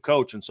adapt to the new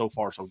coach? And so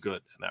far, so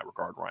good in that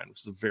regard, Ryan,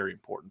 which is a very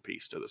important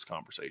piece to this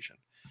conversation.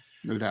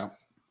 No doubt.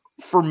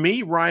 For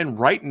me, Ryan,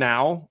 right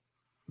now,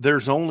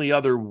 there's only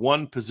other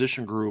one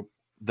position group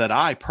that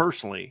I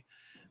personally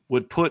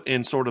would put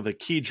in sort of the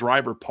key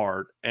driver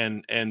part,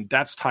 and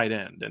that's tight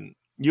end. And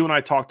you and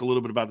I talked a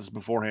little bit about this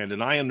beforehand,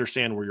 and I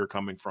understand where you're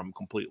coming from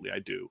completely. I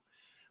do.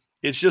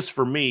 It's just,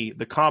 for me,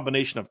 the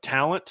combination of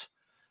talent,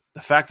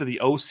 the fact that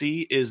the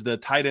OC is the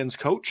tight ends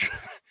coach,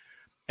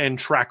 and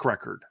track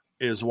record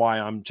is why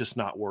I'm just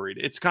not worried.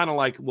 It's kind of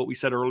like what we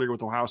said earlier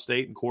with Ohio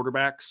State and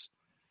quarterbacks.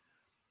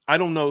 I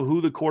don't know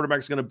who the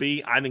quarterback's going to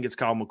be. I think it's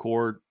Kyle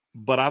McCord,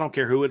 but I don't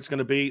care who it's going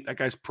to be. That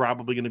guy's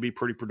probably going to be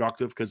pretty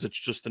productive because it's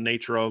just the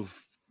nature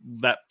of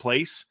that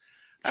place.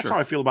 That's how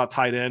I feel about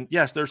tight end.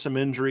 Yes, there's some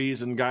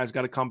injuries and guys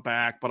got to come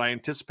back, but I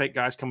anticipate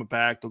guys coming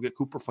back. They'll get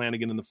Cooper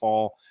Flanagan in the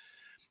fall.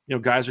 You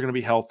know, guys are going to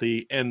be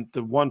healthy, and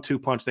the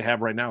 1-2 punch they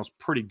have right now is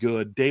pretty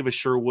good. Davis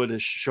Sherwood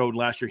has showed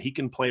last year he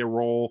can play a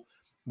role.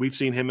 We've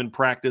seen him in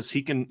practice.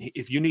 He can,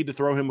 if you need to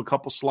throw him a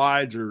couple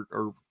slides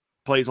or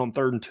plays on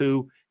 3rd and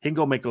 2, he can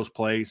go make those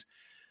plays.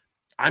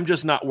 I'm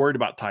just not worried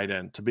about tight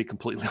end, to be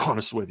completely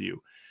honest with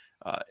you.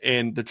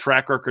 And the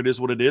track record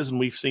is what it is, and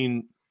we've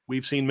seen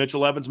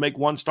Mitchell Evans make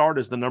one start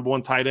as the number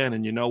 1 tight end,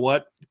 and you know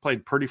what? He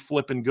played pretty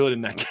flipping good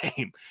in that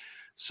game.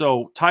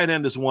 So tight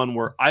end is one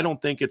where I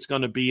don't think it's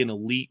going to be an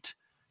elite,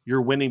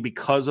 you're winning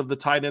because of the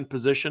tight end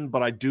position,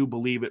 but I do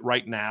believe it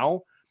right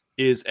now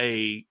is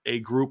a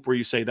group where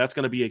you say that's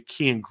going to be a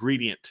key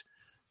ingredient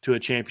to a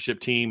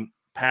championship team,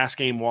 pass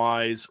game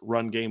wise,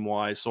 run game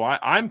wise. So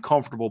I'm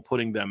comfortable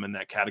putting them in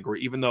that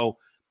category, even though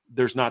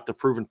there's not the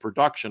proven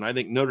production. I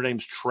think Notre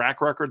Dame's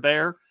track record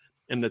there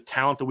and the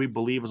talent that we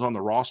believe is on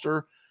the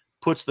roster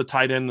puts the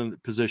tight end in the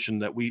position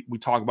that we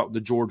talk about,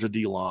 the Georgia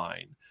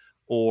D-line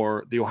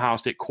or the Ohio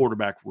State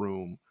quarterback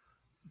room.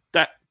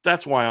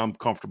 That's why I'm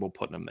comfortable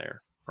putting them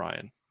there,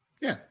 Ryan.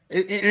 Yeah,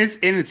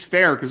 it's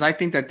fair because I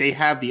think that they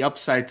have the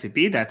upside to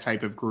be that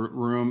type of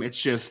room.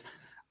 It's just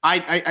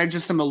I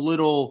just am a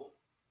little,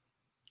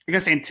 I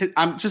guess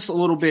I'm just a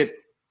little bit.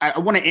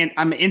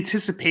 I'm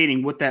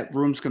anticipating what that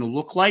room's going to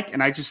look like,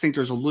 and I just think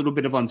there's a little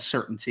bit of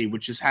uncertainty,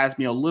 which just has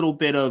me a little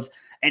bit of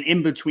an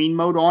in-between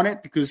mode on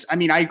it. Because I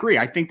mean, I agree.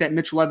 I think that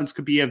Mitchell Evans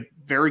could be a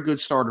very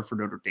good starter for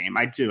Notre Dame.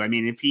 I do. I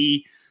mean, if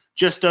he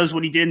just does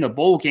what he did in the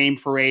bowl game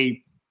for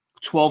a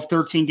 12,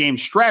 13 game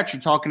stretch,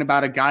 you're talking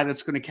about a guy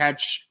that's going to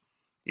catch,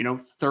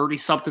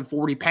 30-something,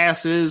 40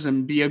 passes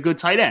and be a good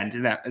tight end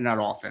in that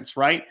offense,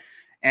 right?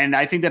 And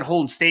I think that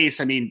Holden Stace,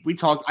 I mean,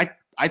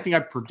 I think I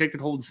predicted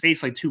Holden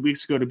Stace like 2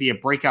 weeks ago to be a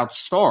breakout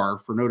star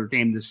for Notre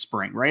Dame this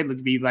spring, right? To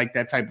be like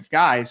that type of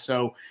guy.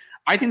 So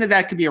I think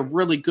that could be a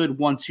really good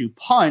 1-2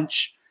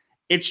 punch.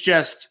 It's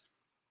just,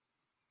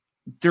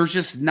 there's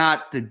just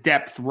not the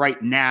depth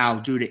right now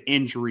due to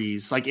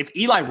injuries. Like if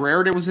Eli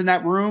Raritan was in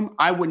that room,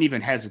 I wouldn't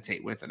even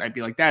hesitate with it. I'd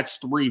be like, that's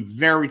 3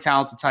 very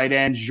talented tight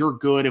ends. You're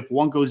good. If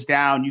one goes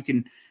down, you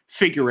can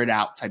figure it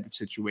out type of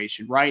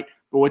situation, right?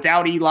 But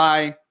without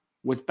Eli,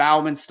 with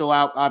Bauman still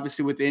out,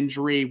 obviously with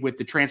injury, with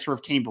the transfer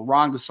of Kane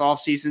Barong this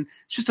offseason,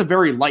 it's just a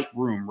very light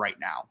room right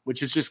now,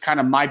 which is just kind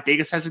of my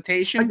biggest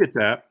hesitation. I get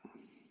that.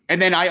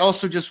 And then I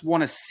also just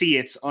want to see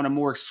it on a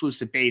more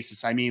exclusive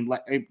basis. I mean,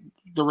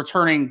 the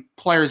returning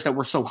players that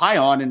we're so high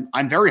on, and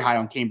I'm very high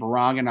on Kane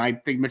Barong, and I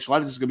think Mitchell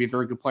Evans is going to be a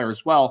very good player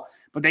as well,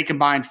 but they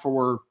combined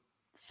for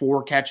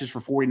 4 catches for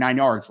 49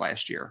 yards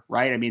last year,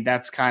 right? I mean,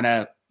 that's kind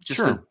of just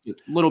a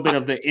little bit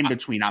of the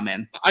in-between I'm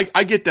in.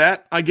 I get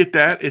that.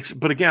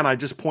 But again, I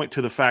just point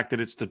to the fact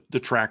that it's the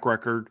track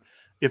record.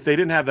 If they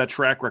didn't have that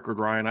track record,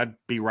 Ryan, I'd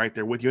be right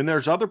there with you. And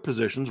there's other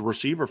positions,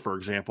 receiver, for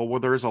example, where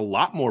there's a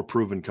lot more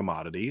proven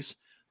commodities,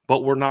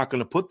 but we're not going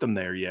to put them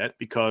there yet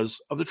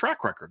because of the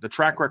track record. The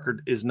track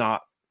record is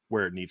not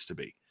where it needs to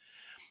be.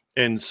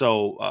 And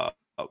so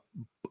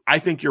I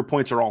think your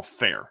points are all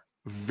fair,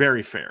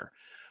 very fair.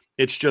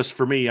 It's just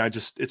for me,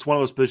 it's one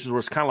of those positions where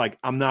it's kind of like,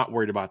 I'm not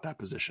worried about that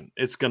position.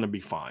 It's going to be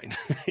fine.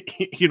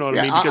 You know what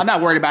I mean? Because I'm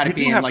not worried about it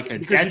being like a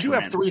because you do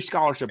have 3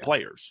 scholarship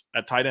players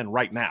at tight end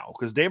right now,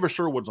 because Davis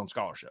Sherwood's on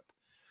scholarship.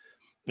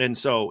 And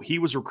so he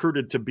was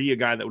recruited to be a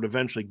guy that would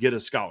eventually get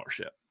a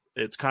scholarship.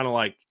 It's kind of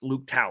like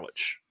Luke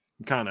Talich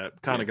kind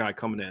of guy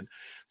coming in.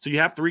 So you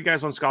have 3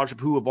 guys on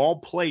scholarship who have all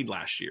played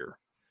last year.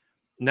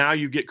 Now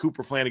you get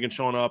Cooper Flanagan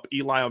showing up.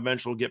 Eli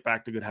eventually will get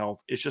back to good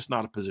health. It's just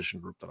not a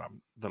position group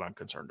that I'm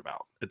concerned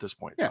about at this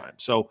point in time.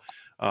 So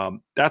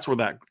that's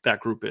where that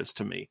group is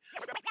to me.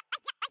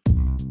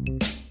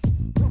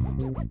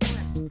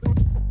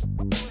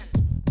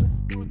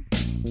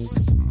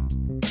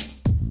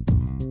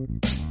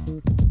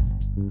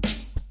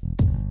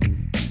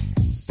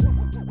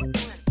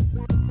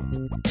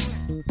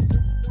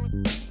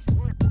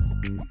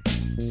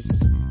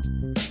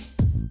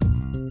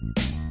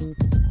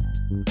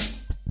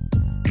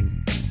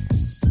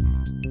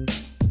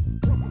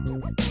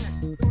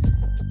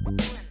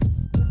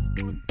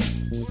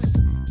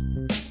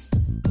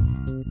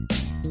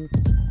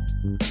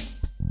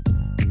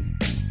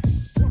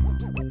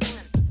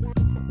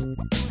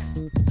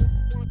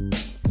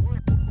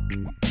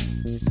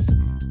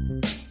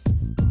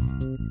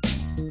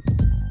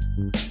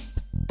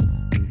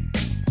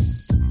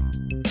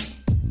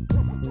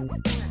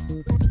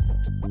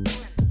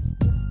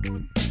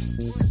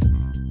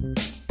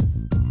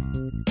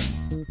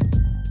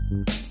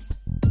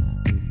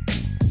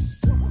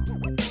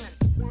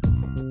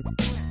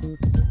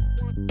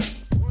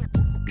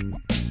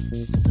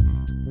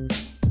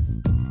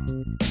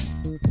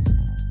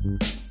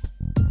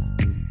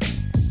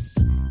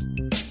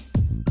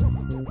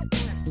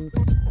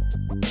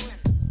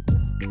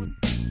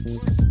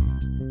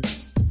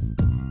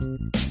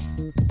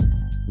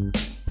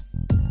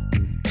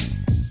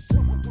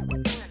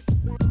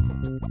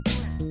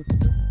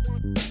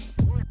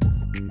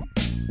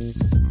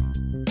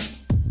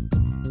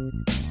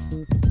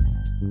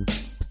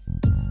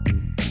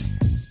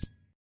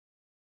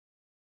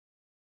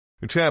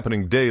 It's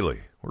happening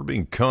daily. We're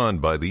being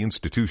conned by the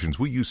institutions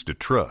we used to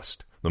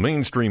trust. The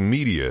mainstream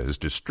media is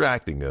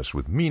distracting us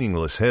with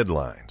meaningless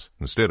headlines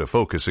instead of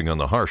focusing on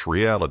the harsh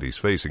realities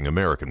facing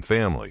American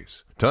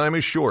families. Time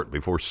is short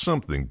before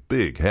something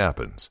big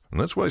happens,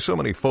 and that's why so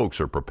many folks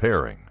are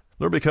preparing.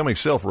 They're becoming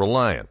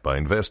self-reliant by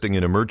investing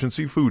in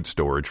emergency food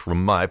storage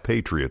from My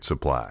Patriot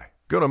Supply.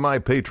 Go to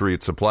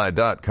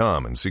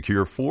MyPatriotSupply.com and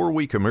secure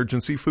 4-week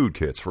emergency food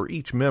kits for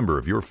each member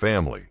of your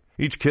family.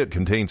 Each kit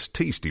contains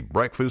tasty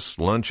breakfasts,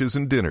 lunches,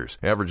 and dinners,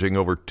 averaging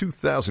over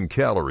 2,000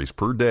 calories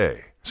per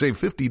day. Save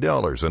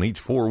 $50 on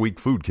each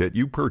 4-week food kit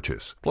you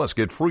purchase. Plus,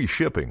 get free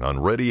shipping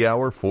on Ready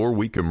Hour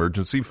 4-week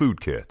emergency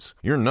food kits.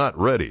 You're not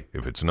ready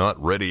if it's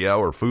not Ready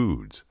Hour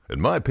foods. At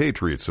My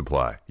Patriot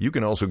Supply, you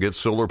can also get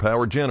solar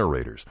power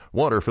generators,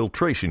 water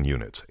filtration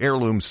units,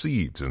 heirloom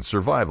seeds, and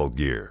survival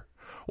gear.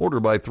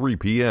 Order by 3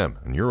 p.m.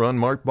 and your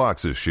unmarked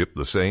boxes ship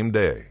the same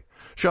day.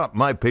 Shop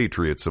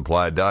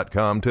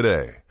MyPatriotSupply.com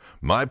today.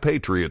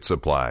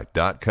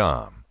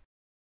 MyPatriotSupply.com.